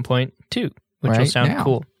thing at some point too, which will sound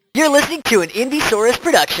cool. You're listening to an Indiesaurus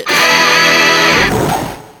production.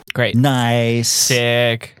 Great. Nice.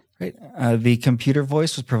 Sick. Great. The computer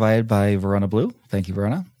voice was provided by Verona Blue. Thank you,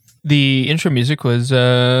 Verona. The intro music was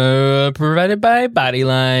provided by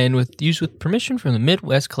Bodyline, used with permission from the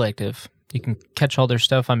Midwest Collective. You can catch all their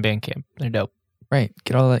stuff on Bandcamp. They're dope. Right.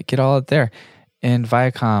 Get all that there. And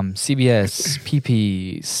Viacom, CBS,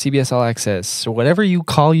 PP, CBS All Access, or whatever you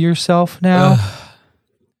call yourself now,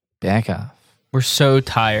 back off. We're so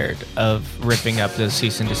tired of ripping up those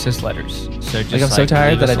cease and desist letters. So just I'm so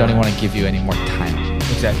tired that I don't alone. even want to give you any more time.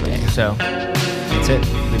 Exactly. So That's it.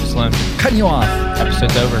 leave us alone. Cutting you off.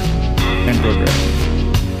 Episode's over. And program.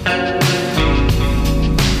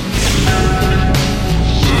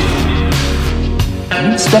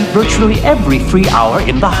 You spent virtually every free hour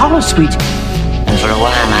in the holosuite. And for a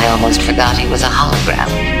while, I almost forgot he was a hologram.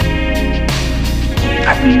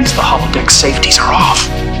 That means the holodeck safeties are off.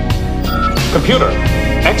 Computer,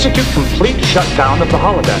 execute complete shutdown of the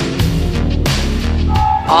holodeck.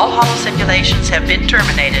 All holo simulations have been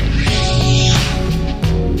terminated.